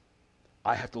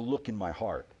 I have to look in my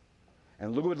heart.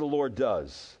 And look what the Lord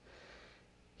does.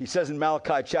 He says in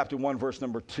Malachi chapter 1, verse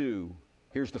number 2,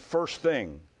 here's the first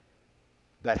thing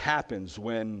that happens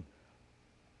when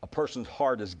a person's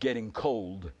heart is getting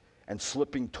cold and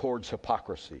slipping towards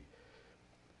hypocrisy.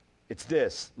 It's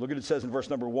this. Look at it says in verse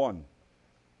number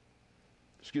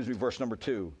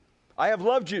 2. I have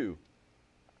loved you,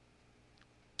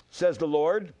 says the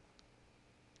Lord,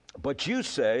 but you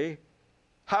say,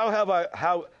 how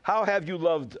have you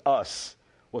loved us?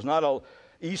 Was not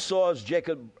Esau's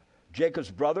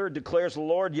Jacob's brother, declares the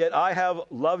Lord, yet I have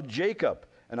loved Jacob,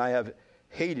 and I have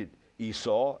hated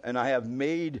Esau, and I have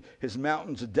made his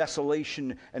mountains a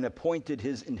desolation and appointed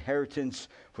his inheritance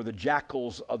for the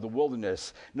jackals of the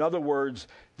wilderness. In other words,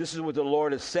 this is what the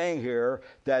Lord is saying here,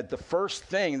 that the first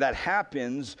thing that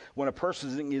happens when a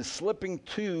person is slipping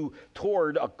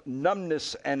toward a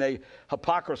numbness and a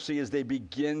hypocrisy is they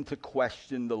begin to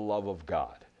question the love of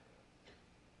God.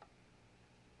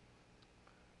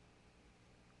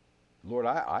 Lord,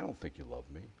 I don't think you love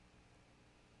me.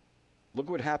 Look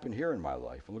what happened here in my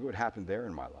life, and look what happened there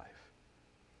in my life.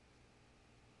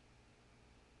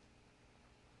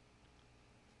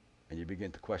 And you begin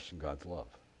to question God's love.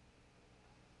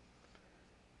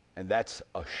 And that's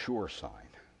a sure sign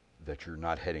that you're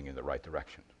not heading in the right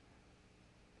direction.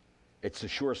 It's a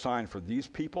sure sign for these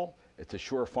people. It's a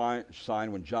sure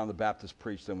sign when John the Baptist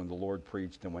preached and when the Lord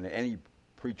preached and when any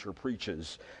preacher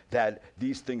preaches that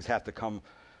these things have to come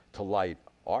to light.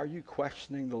 Are you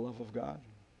questioning the love of God?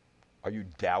 Are you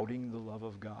doubting the love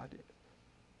of God?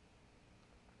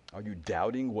 Are you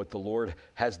doubting what the Lord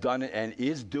has done and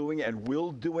is doing and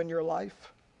will do in your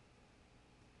life?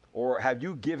 Or have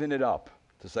you given it up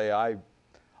to say,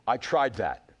 I tried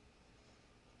that,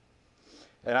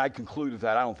 and I concluded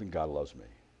that I don't think God loves me?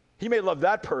 He may love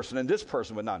that person and this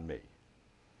person, but not me.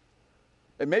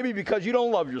 And maybe because you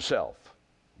don't love yourself.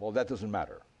 Well, that doesn't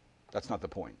matter. That's not the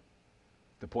point.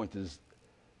 The point is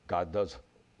God does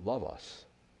love us,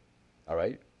 all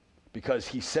right? Because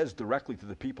he says directly to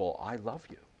the people, I love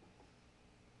you.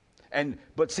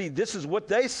 But see, this is what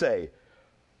they say.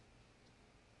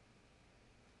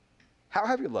 How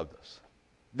have you loved us?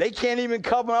 They can't even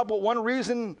come up with one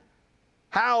reason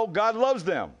how God loves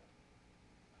them.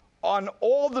 On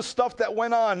all the stuff that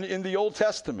went on in the Old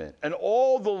Testament and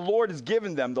all the Lord has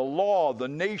given them, the law, the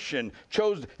nation,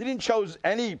 he didn't choose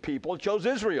any people, he chose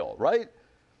Israel, right?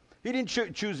 He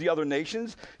didn't choose the other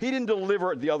nations. He didn't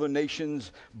deliver the other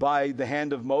nations by the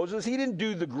hand of Moses. He didn't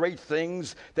do the great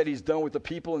things that he's done with the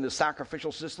people in the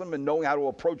sacrificial system and knowing how to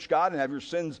approach God and have your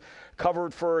sins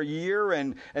covered for a year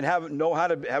and know how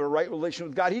to have a right relation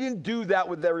with God. He didn't do that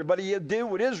with everybody. He did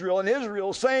with Israel. And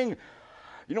Israel saying,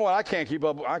 you know what, I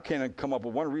can't come up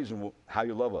with one reason how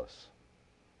you love us.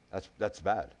 That's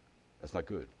bad. That's not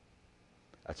good.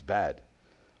 That's bad.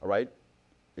 All right?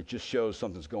 It just shows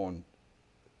something's going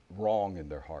wrong in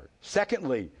their heart.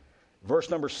 Secondly, verse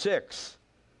number 6.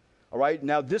 All right,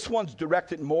 now this one's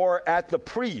directed more at the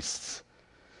priests.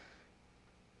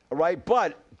 All right,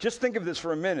 but just think of this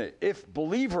for a minute. If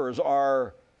we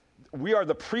are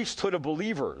the priesthood of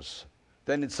believers,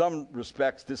 then in some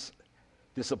respects this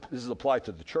is applied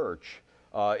to the church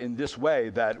in this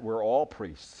way, that we're all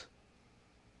priests.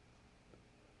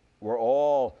 We're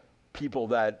all people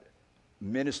that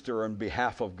minister on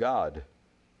behalf of God.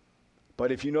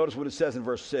 But if you notice what it says in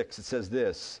verse 6, it says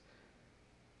this.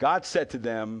 God said to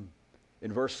them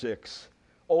in verse 6,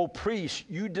 O priests,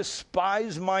 you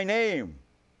despise my name.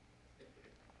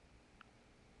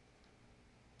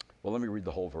 Well, let me read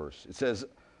the whole verse. It says,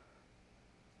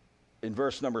 in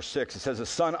verse number 6, it says, a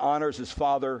son honors his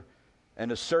father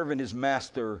and a servant his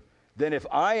master. Then if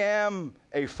I am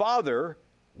a father,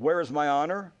 where is my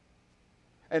honor?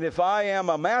 And if I am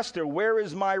a master, where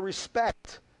is my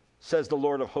respect? Says the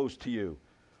Lord of hosts to you.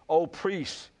 O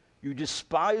priests, you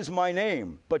despise my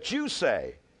name. But you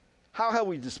say, how have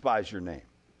we despised your name?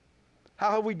 How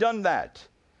have we done that?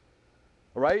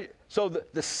 All right? So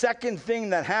the second thing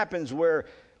that happens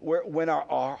when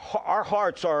our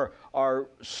hearts are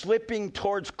slipping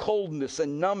towards coldness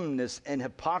and numbness and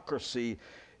hypocrisy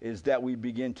is that we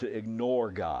begin to ignore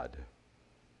God.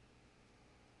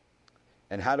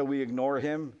 And how do we ignore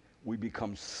him? We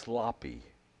become sloppy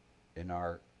in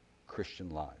our Christian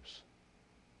lives.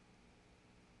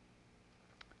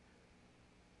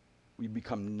 We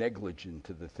become negligent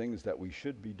to the things that we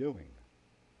should be doing.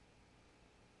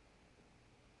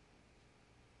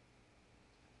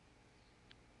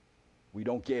 We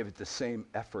don't give it the same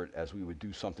effort as we would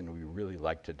do something we really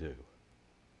like to do.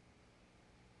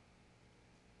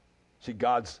 See,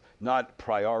 God's not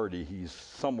priority. He's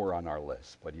somewhere on our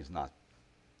list, but he's not.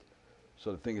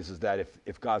 So the thing is that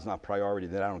if God's not priority,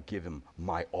 then I don't give him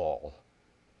my all.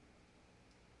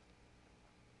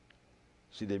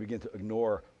 See, they begin to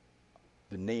ignore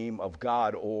the name of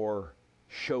God or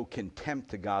show contempt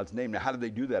to God's name. Now, how do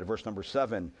they do that? Verse number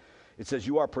 7, it says,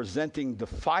 you are presenting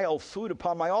defiled food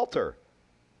upon my altar.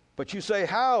 But you say,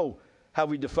 how have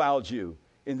we defiled you?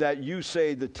 In that you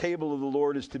say the table of the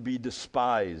Lord is to be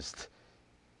despised.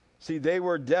 See, they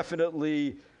were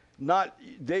definitely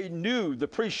they knew, the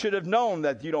priest should have known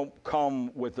that you don't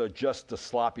come with just a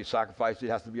sloppy sacrifice. It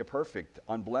has to be a perfect,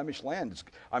 unblemished lamb.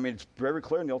 It's very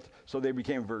clear in the Old Testament. So they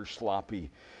became very sloppy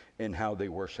in how they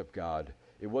worship God.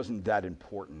 It wasn't that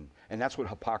important. And that's what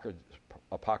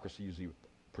hypocrisy usually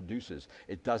produces.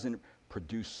 It doesn't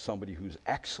produce somebody who's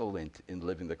excellent in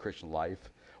living the Christian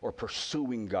life or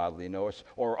pursuing godliness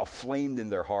or aflamed in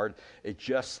their heart. It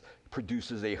just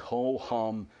produces a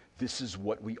ho-hum, this is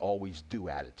what we always do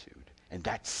attitude. And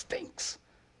that stinks.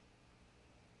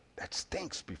 That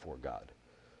stinks before God.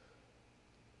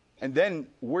 And then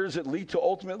where does it lead to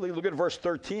ultimately? Look at verse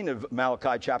 13 of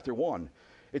Malachi chapter 1.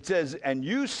 It says, and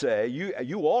you say,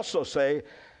 you also say,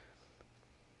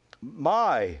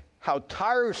 my, how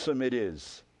tiresome it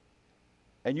is.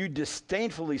 And you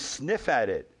disdainfully sniff at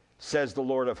it, says the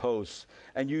Lord of hosts.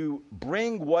 And you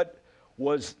bring what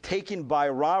was taken by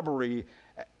robbery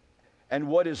and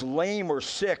what is lame or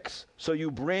sick, so you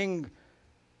bring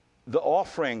the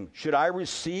offering. Should I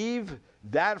receive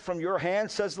that from your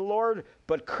hand, says the Lord?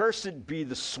 But cursed be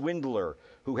the swindler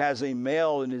who has a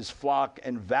male in his flock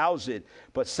and vows it,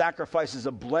 but sacrifices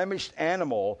a blemished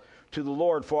animal to the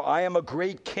Lord. For I am a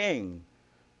great king,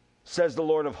 says the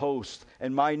Lord of hosts,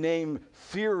 and my name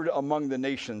feared among the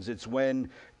nations. It's when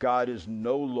God is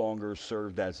no longer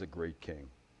served as a great king.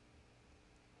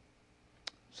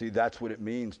 See, that's what it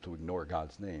means to ignore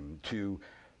God's name, to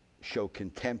show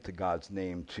contempt to God's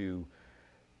name, to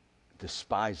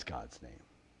despise God's name.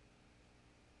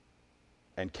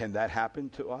 And can that happen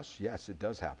to us? Yes, it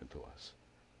does happen to us.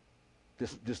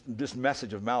 This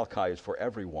message of Malachi is for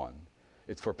everyone.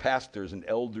 It's for pastors and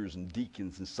elders and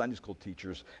deacons and Sunday school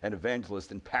teachers and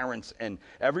evangelists and parents and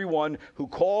everyone who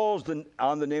calls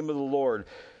on the name of the Lord.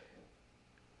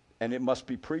 And it must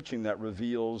be preaching that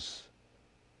reveals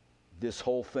this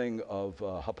whole thing of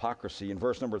hypocrisy. In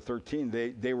verse number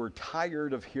 13, they were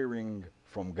tired of hearing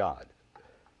from God.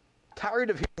 Tired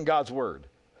of hearing God's word.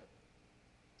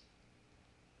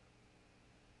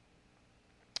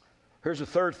 Here's the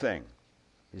third thing.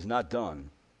 He's not done.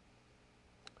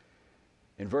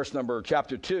 In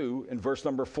chapter 2, in verse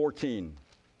number 14,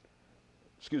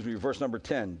 verse number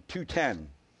 10, 2:10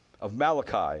 of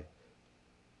Malachi,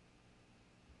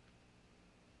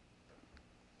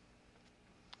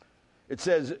 it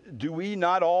says, do we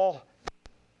not all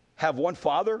have one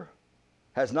Father?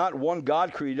 Has not one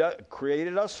God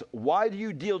created us? Why do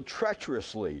you deal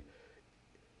treacherously,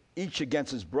 each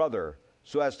against his brother,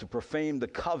 so as to profane the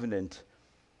covenant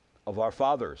of our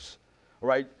fathers?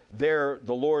 Right there,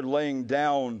 the Lord laying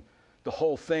down the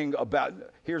whole thing about,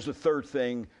 here's the third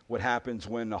thing, what happens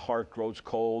when the heart grows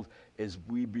cold is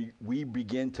we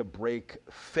begin to break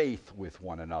faith with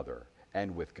one another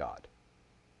and with God.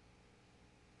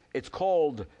 It's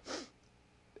called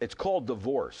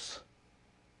divorce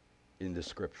in the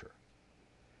scripture.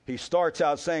 He starts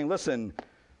out saying, listen,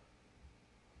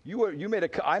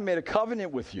 I made a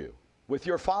covenant with you, with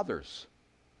your fathers,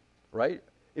 right?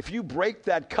 If you break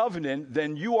that covenant,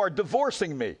 then you are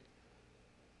divorcing me.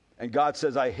 And God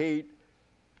says, I hate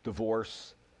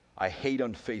divorce. I hate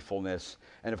unfaithfulness.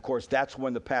 And of course, that's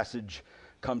when the passage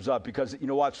comes up, because you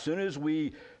know what? As soon as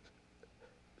we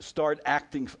start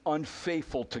acting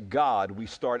unfaithful to God, we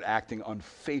start acting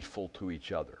unfaithful to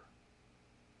each other.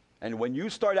 And when you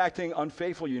start acting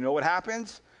unfaithful, you know what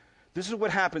happens? This is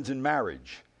what happens in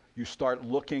marriage. You start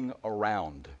looking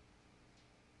around.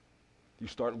 You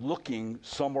start looking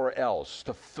somewhere else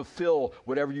to fulfill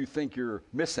whatever you think you're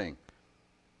missing.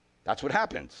 That's what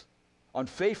happens.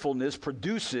 Unfaithfulness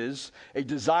produces a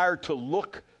desire to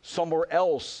look somewhere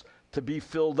else to be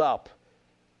filled up.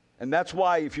 And that's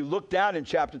why if you look down in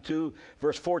chapter 2,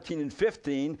 verse 14 and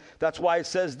 15, that's why it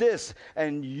says this,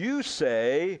 and you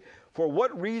say, for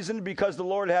what reason? Because the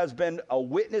Lord has been a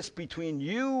witness between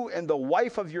you and the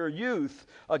wife of your youth,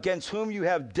 against whom you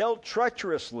have dealt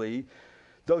treacherously,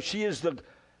 though she is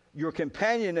your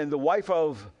companion and the wife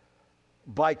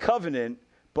by covenant,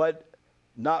 but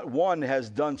not one has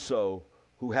done so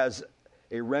who has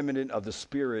a remnant of the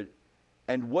Spirit.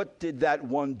 And what did that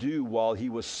one do while he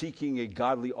was seeking a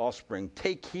godly offspring?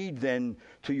 Take heed then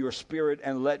to your spirit,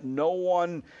 and let no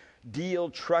one deal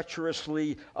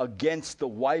treacherously against the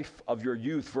wife of your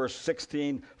youth. Verse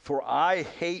 16, for I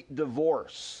hate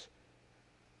divorce,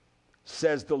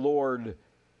 says the Lord,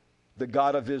 the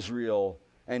God of Israel,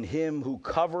 and him who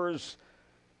covers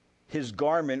his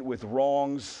garment with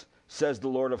wrongs, says the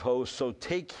Lord of hosts. So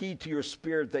take heed to your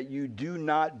spirit that you do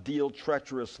not deal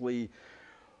treacherously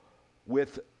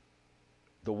with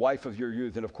the wife of your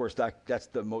youth. And of course, that's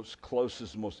the most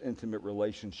closest, most intimate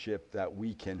relationship that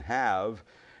we can have.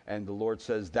 And the Lord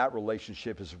says that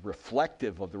relationship is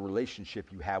reflective of the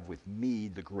relationship you have with me,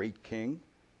 the great King.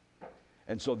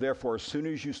 And so therefore, as soon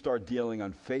as you start dealing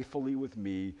unfaithfully with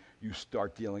me, you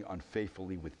start dealing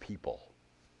unfaithfully with people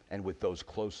and with those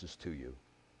closest to you.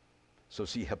 So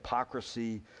see,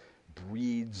 hypocrisy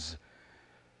breeds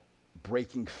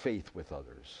breaking faith with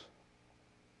others.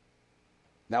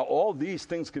 Now, all these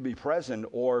things could be present,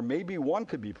 or maybe one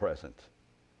could be present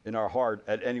in our heart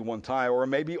at any one time, or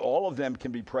maybe all of them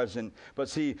can be present. But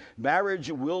see,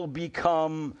 marriage will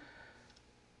become,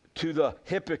 to the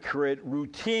hypocrite,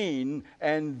 routine,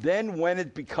 and then when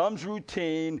it becomes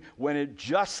routine, when it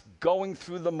just going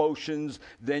through the motions,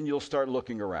 then you'll start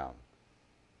looking around.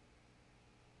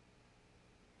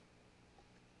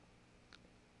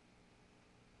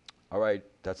 All right,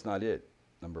 that's not it.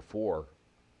 Number 4.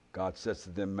 God says to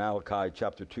them, Malachi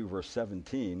chapter 2, verse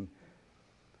 17,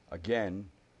 again,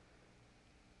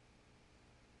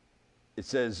 it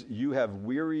says, you have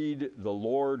wearied the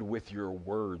Lord with your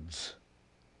words.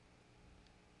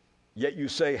 Yet you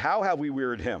say, how have we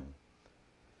wearied him?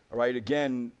 All right,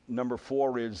 again, number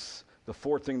 4 is the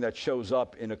fourth thing that shows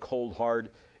up in a cold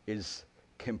heart is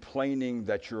complaining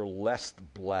that you're less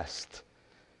blessed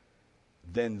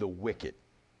than the wicked.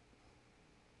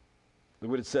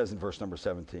 Look what it says in verse number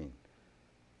 17.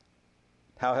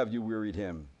 How have you wearied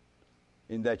him?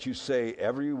 In that you say,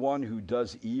 everyone who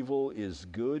does evil is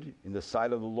good in the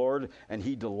sight of the Lord, and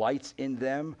he delights in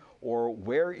them, or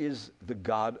where is the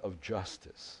God of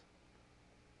justice?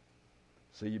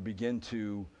 So you begin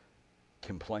to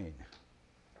complain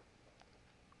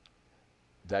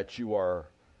that you are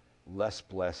less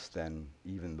blessed than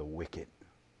even the wicked.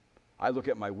 I look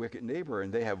at my wicked neighbor,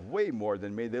 and they have way more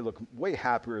than me. They look way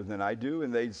happier than I do,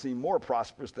 and they seem more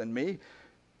prosperous than me.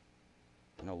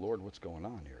 You know, Lord, what's going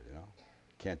on here, you know?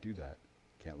 Can't do that.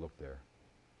 Can't look there.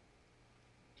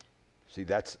 See,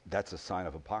 that's a sign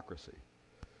of hypocrisy.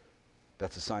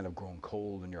 That's a sign of growing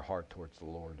cold in your heart towards the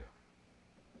Lord.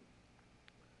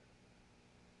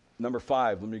 Number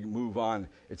 5, let me move on.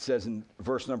 It says in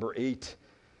verse number 8,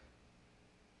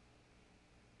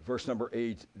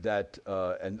 that,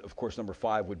 and of course number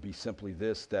 5 would be simply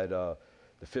this, that the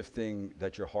fifth thing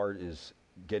that your heart is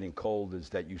getting cold is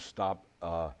that you stop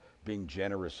being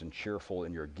generous and cheerful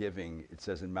in your giving. It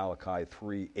says in Malachi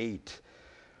 3:8,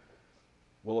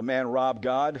 will a man rob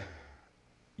God?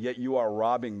 Yet you are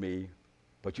robbing me.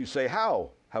 But you say, how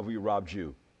have we robbed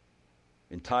you?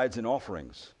 In tithes and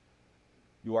offerings.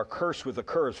 You are cursed with a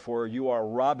curse, for you are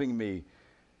robbing me,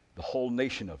 the whole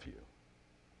nation of you.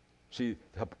 See,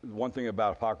 one thing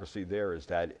about hypocrisy there is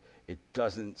that it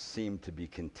doesn't seem to be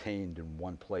contained in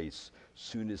one place.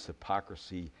 Soon as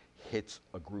hypocrisy hits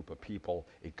a group of people,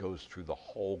 it goes through the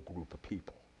whole group of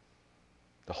people.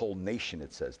 The whole nation,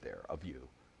 it says there, of you.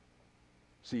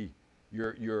 See,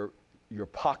 your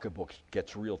pocketbook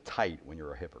gets real tight when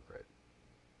you're a hypocrite.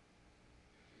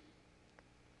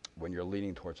 When you're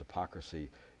leaning towards hypocrisy,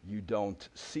 you don't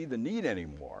see the need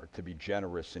anymore to be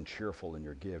generous and cheerful in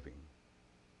your giving.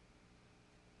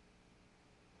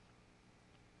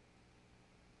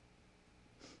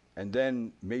 And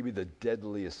then maybe the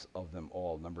deadliest of them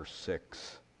all, number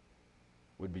 6,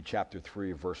 would be chapter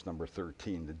 3, verse number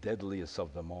 13, the deadliest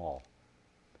of them all.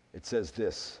 It says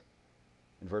this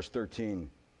in verse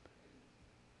 13,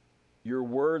 your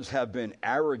words have been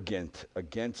arrogant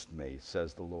against me,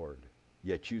 says the Lord.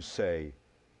 Yet you say,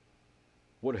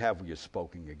 what have we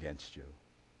spoken against you?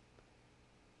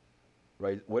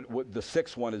 Right? What the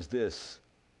 6th one is this.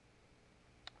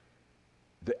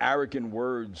 The arrogant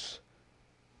words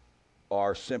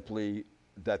are simply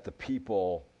that the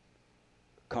people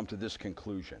come to this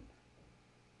conclusion.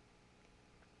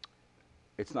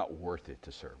 It's not worth it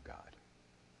to serve God.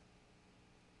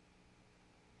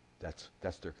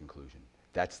 That's their conclusion.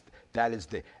 That is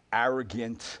the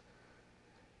arrogant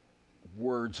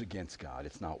words against God.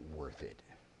 It's not worth it.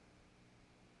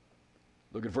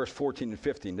 Look at verse 14 and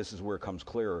 15. This is where it comes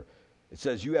clearer. It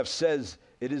says, you have said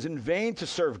it is in vain to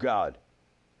serve God.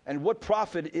 And what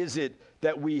profit is it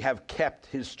that we have kept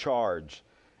his charge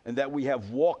and that we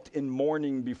have walked in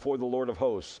mourning before the Lord of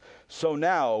hosts? So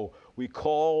now we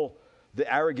call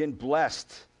the arrogant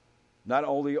blessed. Not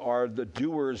only are the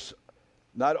doers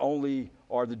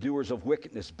of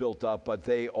wickedness built up, but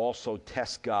they also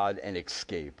test God and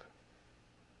escape.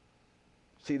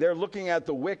 See, they're looking at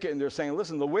the wicked and they're saying,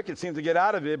 listen, the wicked seem to get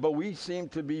out of it, but we seem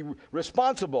to be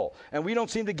responsible and we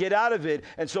don't seem to get out of it.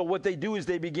 And so what they do is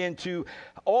they begin to,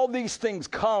 all these things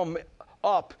come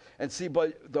up and see,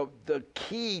 but the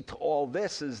key to all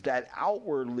this is that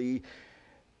outwardly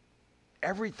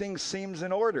everything seems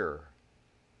in order.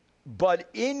 But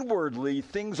inwardly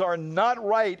things are not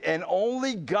right and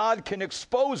only God can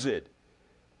expose it.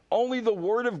 Only the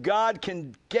Word of God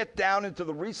can get down into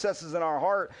the recesses in our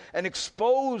heart and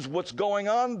expose what's going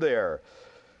on there.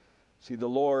 See, the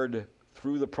Lord,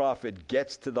 through the prophet,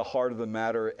 gets to the heart of the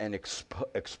matter and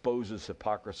exposes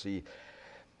hypocrisy.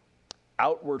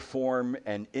 Outward form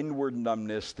and inward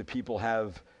numbness, the people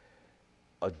have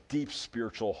a deep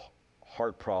spiritual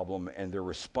heart problem, and their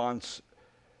response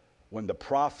when the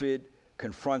prophet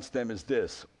confronts them is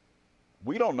this: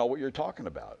 we don't know what you're talking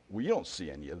about. We don't see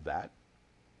any of that.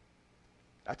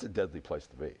 That's a deadly place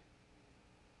to be.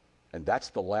 And that's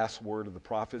the last word of the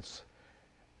prophets.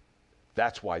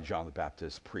 That's why John the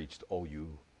Baptist preached, "O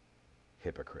you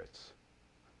hypocrites."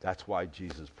 That's why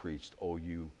Jesus preached, "O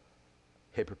you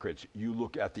hypocrites. You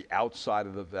look at the outside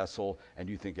of the vessel and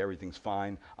you think everything's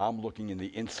fine. I'm looking in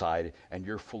the inside and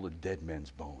you're full of dead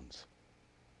men's bones."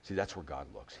 See, that's where God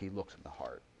looks. He looks in the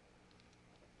heart.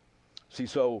 See,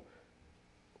 so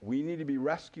we need to be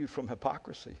rescued from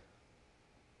hypocrisy.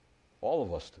 All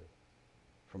of us do.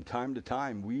 From time to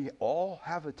time, we all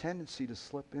have a tendency to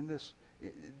slip in this,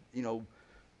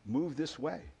 move this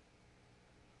way.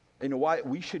 You know why?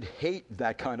 We should hate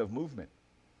that kind of movement.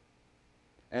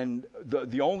 And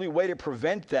the only way to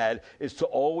prevent that is to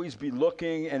always be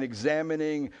looking and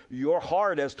examining your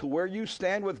heart as to where you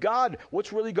stand with God.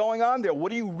 What's really going on there?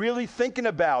 What are you really thinking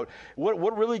about?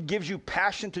 What really gives you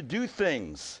passion to do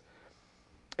things?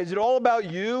 Is it all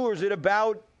about you, or is it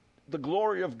about the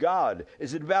glory of God?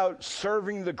 Is it about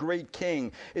serving the great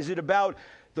King? Is it about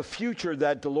the future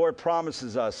that the Lord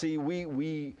promises us? See,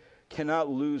 we cannot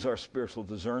lose our spiritual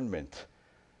discernment.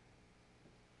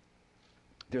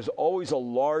 There's always a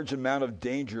large amount of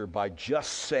danger by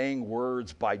just saying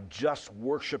words, by just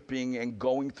worshiping and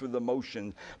going through the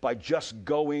motion, by just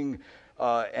going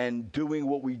and doing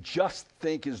what we just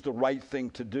think is the right thing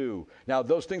to do. Now,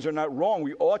 those things are not wrong.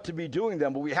 We ought to be doing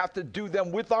them, but we have to do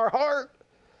them with our heart.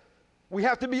 We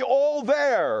have to be all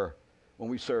there when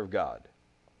we serve God.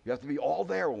 We have to be all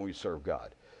there when we serve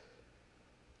God.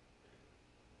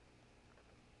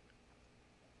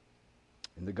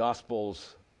 In the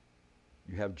Gospels,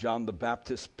 you have John the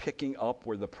Baptist picking up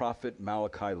where the prophet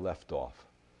Malachi left off.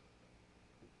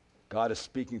 God is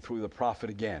speaking through the prophet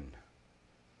again.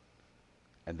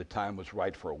 And the time was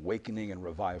right for awakening and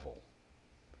revival.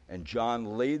 And John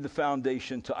laid the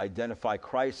foundation to identify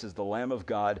Christ as the Lamb of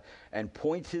God and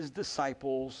point his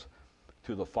disciples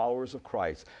to the followers of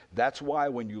Christ. That's why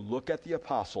when you look at the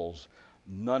apostles,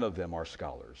 none of them are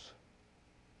scholars.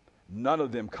 None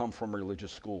of them come from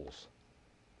religious schools.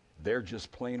 They're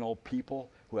just plain old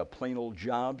people who have plain old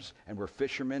jobs and were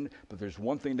fishermen, but there's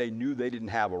one thing they knew they didn't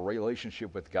have: a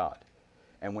relationship with God.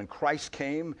 And when Christ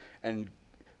came and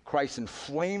Christ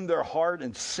inflamed their heart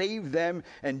and saved them,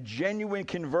 and genuine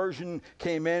conversion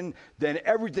came in, then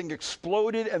everything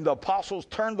exploded and the apostles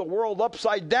turned the world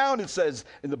upside down, it says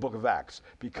in the book of Acts,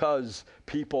 because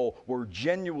people were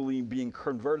genuinely being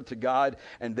converted to God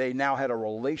and they now had a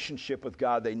relationship with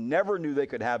God they never knew they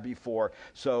could have before.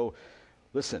 So,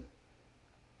 listen,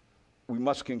 we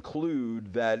must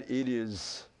conclude that it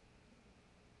is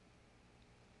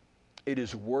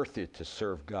worth it to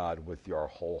serve God with your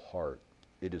whole heart.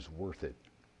 It is worth it.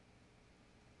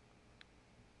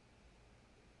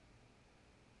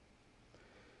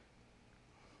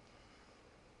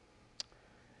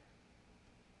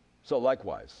 So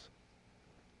likewise,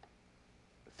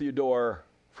 Theodore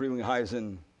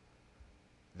Frelinghuysen,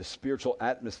 the spiritual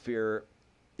atmosphere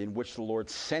in which the Lord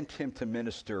sent him to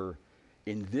minister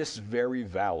in this very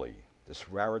valley, this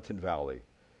Raritan Valley,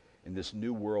 in this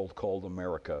new world called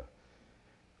America,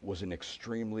 was an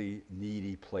extremely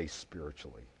needy place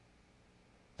spiritually.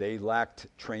 They lacked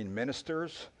trained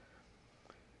ministers.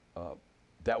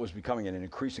 That was becoming an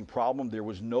increasing problem. There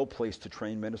was no place to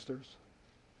train ministers.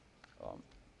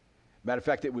 Matter of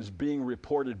fact, it was being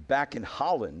reported back in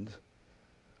Holland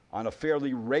on a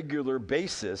fairly regular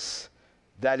basis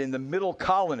that in the middle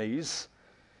colonies,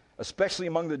 especially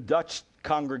among the Dutch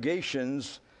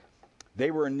congregations, they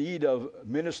were in need of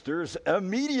ministers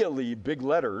immediately, big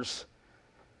letters.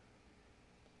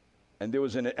 And there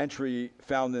was an entry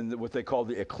found in what they call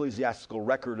the Ecclesiastical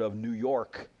Record of New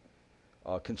York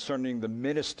concerning the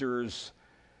ministers,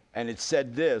 and it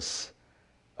said this: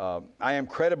 I am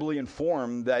credibly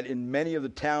informed that in many of the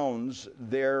towns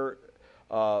there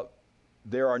are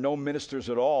no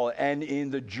ministers at all, and in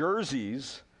the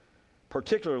Jerseys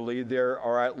particularly, there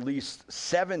are at least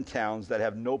 7 towns that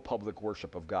have no public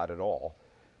worship of God at all.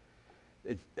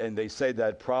 And they say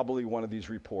that probably one of these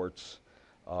reports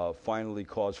finally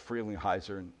caused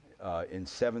Frelinghuysen in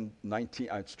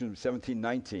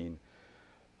 1719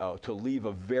 to leave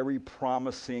a very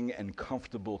promising and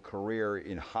comfortable career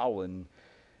in Holland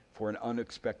for an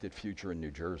unexpected future in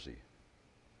New Jersey.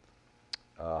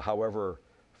 However,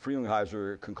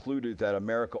 Frelinghuysen concluded that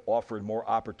America offered more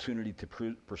opportunity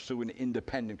to pursue an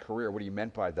independent career. What he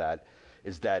meant by that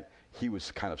is that he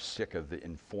was kind of sick of the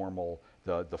informal,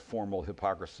 the formal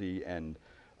hypocrisy and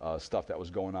stuff that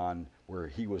was going on where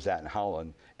he was at in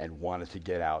Holland, and wanted to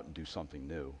get out and do something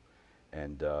new.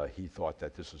 And he thought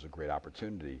that this was a great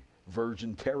opportunity.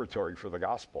 Virgin territory for the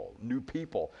gospel. New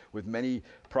people with many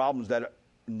problems that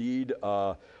need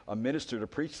a minister to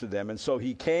preach to them. And so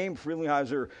he came.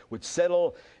 Frelinghuysen would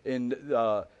settle in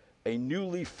a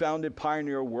newly founded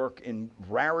pioneer work in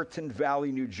Raritan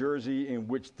Valley, New Jersey, in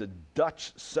which the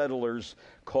Dutch settlers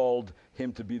called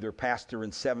him to be their pastor in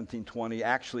 1720.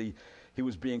 Actually, he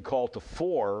was being called to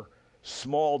 4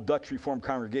 small Dutch Reformed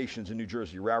congregations in New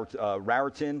Jersey: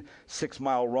 Raritan, 6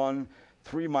 Mile Run,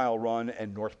 3 Mile Run,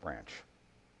 and North Branch.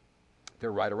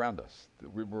 They're right around us.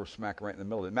 We're smack right in the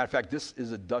middle of it. Matter of fact, this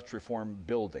is a Dutch Reformed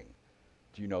building.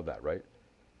 Do you know that, right?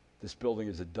 This building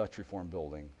is a Dutch Reformed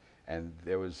building. And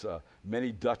there was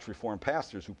many Dutch Reformed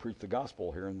pastors who preached the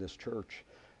gospel here in this church.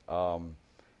 So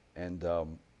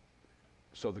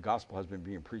the gospel has been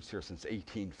being preached here since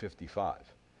 1855.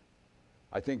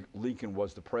 I think Lincoln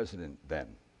was the president then.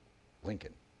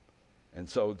 Lincoln. And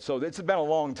so it's been a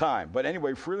long time. But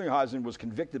anyway, Frelinghuysen was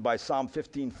convicted by Psalm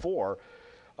 15:4,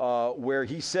 where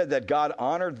he said that God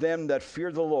honored them that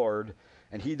fear the Lord,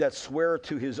 and he that sweareth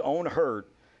to his own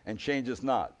hurt and changeth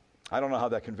not. I don't know how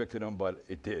that convicted him, but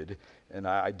it did. And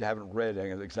I haven't read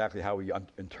exactly how he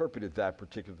interpreted that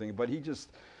particular thing. But he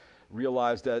just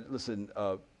realized that, listen,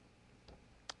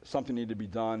 something needed to be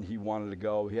done. He wanted to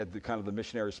go. He had the kind of the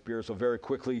missionary spirit. So very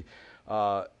quickly,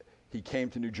 he came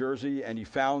to New Jersey, and he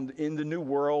found in the New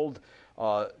World,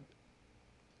 the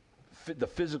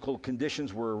physical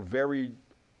conditions were very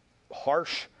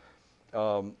harsh.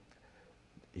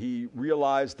 He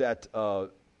realized that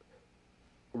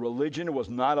religion was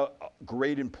not a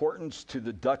great importance to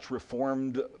the Dutch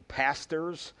Reformed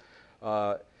pastors.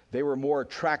 They were more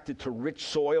attracted to rich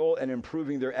soil and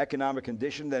improving their economic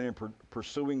condition than in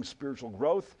pursuing spiritual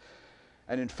growth.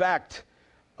 And in fact,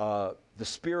 the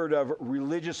spirit of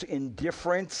religious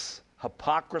indifference,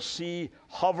 hypocrisy,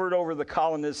 hovered over the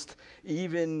colonists,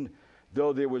 even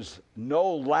though there was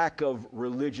no lack of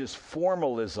religious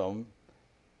formalism.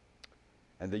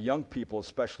 And the young people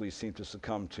especially seemed to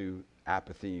succumb to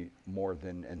apathy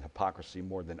and hypocrisy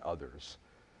more than others.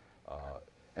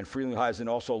 And Frelinghuysen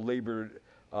also labored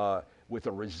with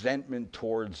a resentment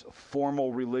towards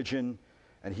formal religion,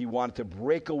 and he wanted to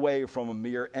break away from a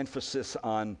mere emphasis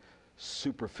on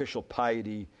superficial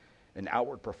piety and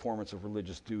outward performance of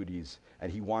religious duties,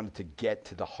 and he wanted to get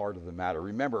to the heart of the matter.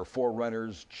 Remember,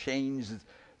 forerunners changed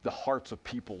the hearts of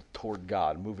people toward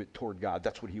God, move it toward God.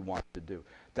 That's what he wanted to do.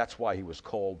 That's why he was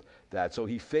called that. So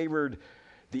he favored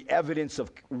the evidence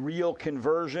of real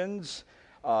conversions,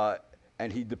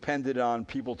 and he depended on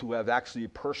people to have actually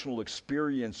personal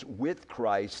experience with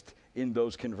Christ in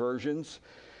those conversions.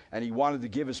 And he wanted to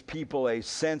give his people a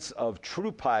sense of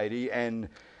true piety and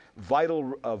vital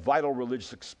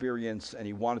religious experience, and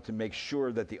he wanted to make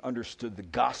sure that they understood the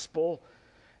gospel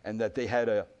and that they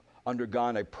had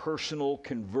undergone a personal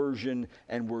conversion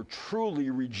and were truly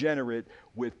regenerate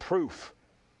with proof,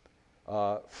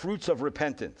 fruits of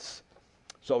repentance.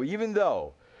 So even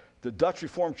though the Dutch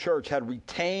Reformed Church had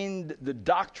retained the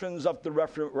doctrines of the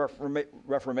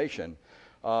Reformation,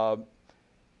 but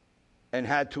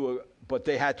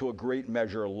they had to a great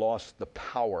measure lost the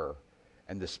power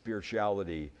and the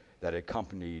spirituality that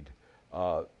accompanied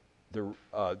the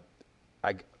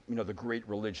great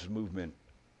religious movement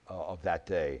of that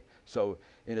day. So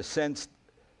in a sense,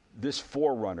 this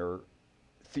forerunner,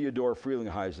 Theodore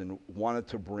Frelinghuysen, wanted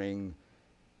to bring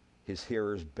his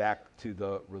hearers back to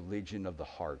the religion of the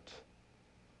heart.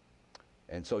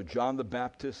 And so John the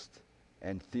Baptist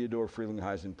and Theodore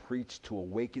Frelinghuysen preached to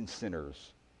awaken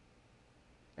sinners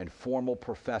and formal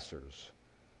professors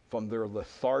from their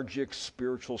lethargic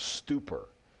spiritual stupor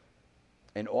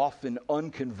and often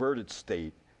unconverted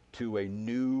state to a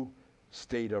new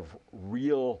state of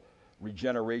real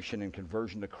regeneration and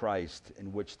conversion to Christ,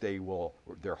 in which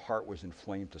their heart was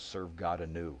inflamed to serve God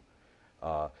anew.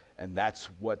 And that's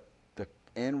what the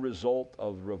end result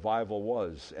of revival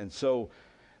was. And so,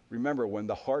 remember, when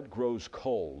the heart grows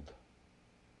cold,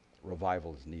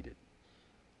 revival is needed.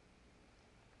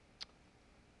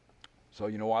 So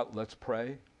you know what? Let's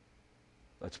pray.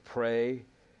 Let's pray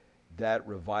that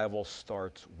revival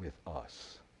starts with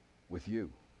us, with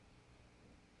you.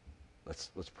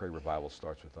 Let's pray revival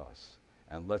starts with us.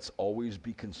 And let's always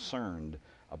be concerned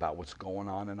about what's going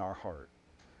on in our heart,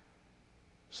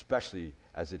 especially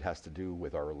as it has to do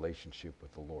with our relationship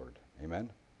with the Lord. Amen?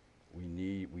 We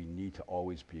need to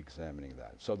always be examining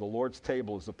that. So the Lord's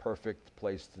table is the perfect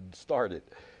place to start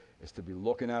it. Is to be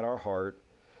looking at our heart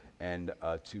and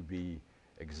to be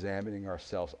examining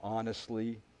ourselves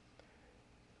honestly,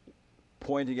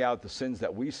 pointing out the sins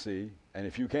that we see. And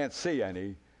if you can't see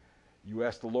any, you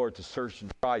ask the Lord to search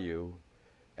and try you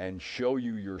and show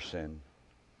you your sin,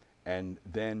 and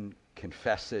then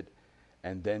confess it,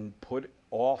 and then put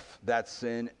off that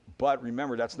sin. But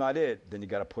remember, that's not it. Then you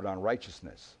got to put on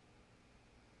righteousness.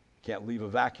 You can't leave a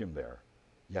vacuum there.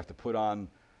 You have to put on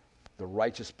the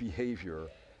righteous behavior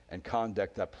and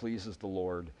conduct that pleases the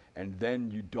Lord, and then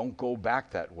you don't go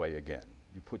back that way again.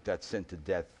 You put that sin to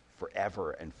death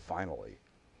forever and finally.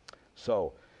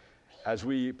 So, as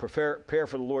we prepare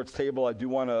for the Lord's table, I do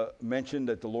want to mention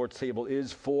that the Lord's table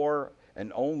is for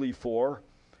and only for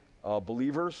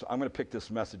believers, I'm going to pick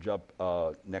this message up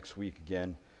next week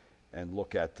again and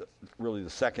look at really the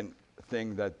second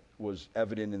thing that was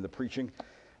evident in the preaching.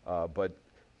 But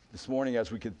this morning,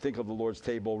 as we could think of the Lord's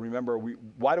table, remember,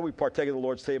 why do we partake of the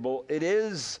Lord's table? It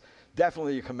is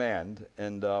definitely a command,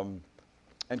 and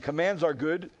commands are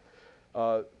good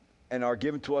and are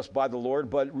given to us by the Lord.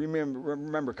 But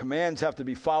remember, commands have to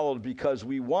be followed because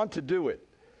we want to do it,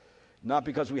 not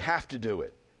because we have to do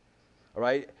it. All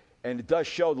right? And it does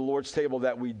show the Lord's table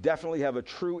that we definitely have a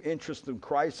true interest in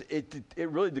Christ. It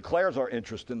really declares our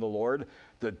interest in the Lord.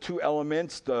 The two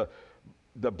elements, the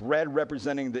bread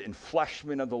representing the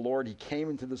enfleshment of the Lord. He came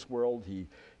into this world.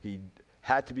 He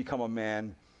had to become a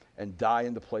man and die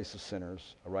in the place of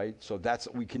sinners. All right? So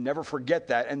we can never forget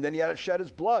that. And then he had to shed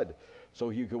his blood so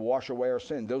he could wash away our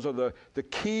sin. Those are the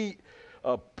key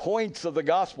points of the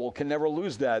gospel. Can never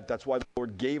lose that. That's why the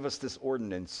Lord gave us this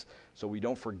ordinance, so we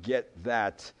don't forget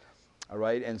that. All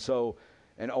right, and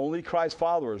only Christ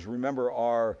followers, remember,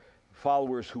 are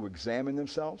followers who examine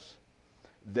themselves.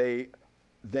 They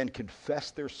then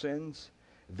confess their sins.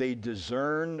 They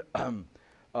discern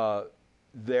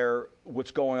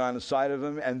what's going on inside of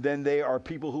them, and then they are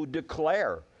people who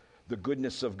declare the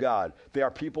goodness of God. They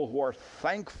are people who are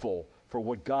thankful for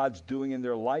what God's doing in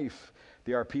their life.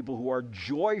 They are people who are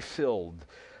joy-filled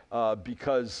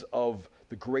because of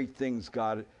the great things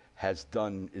God has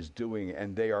done, is doing,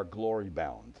 and they are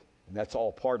glory-bound. And that's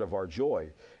all part of our joy.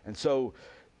 And so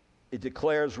it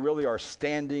declares really our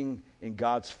standing in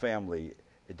God's family.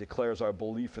 It declares our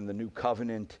belief in the new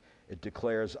covenant. It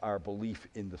declares our belief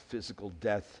in the physical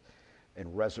death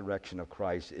and resurrection of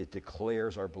Christ. It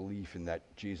declares our belief in that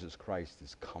Jesus Christ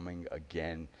is coming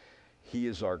again. He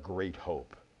is our great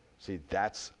hope. See,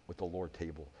 that's what the Lord's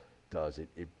table does.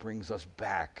 It brings us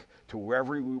back to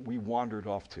wherever we wandered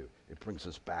off to. It brings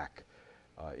us back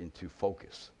into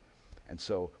focus. And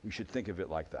so we should think of it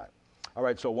like that. All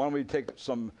right, so why don't we take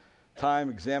some time,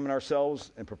 examine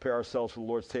ourselves, and prepare ourselves for the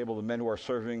Lord's table. The men who are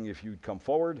serving, if you'd come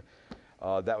forward,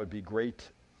 that would be great.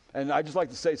 And I'd just like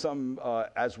to say something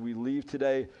as we leave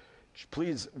today.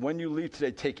 Please, when you leave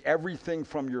today, take everything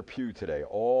from your pew today,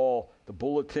 all the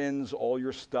bulletins, all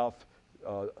your stuff.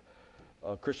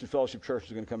 Christian Fellowship Church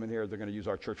is going to come in here. They're going to use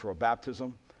our church for a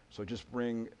baptism. So just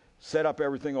set up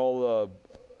everything, all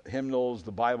the hymnals,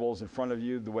 the Bibles in front of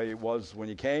you the way it was when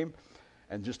you came,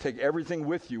 and just take everything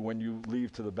with you when you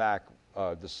leave to the back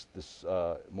this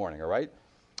morning, all right?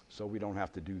 So we don't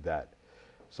have to do that.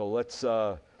 So let's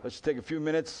take a few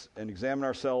minutes and examine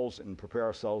ourselves and prepare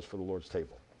ourselves for the Lord's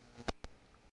table.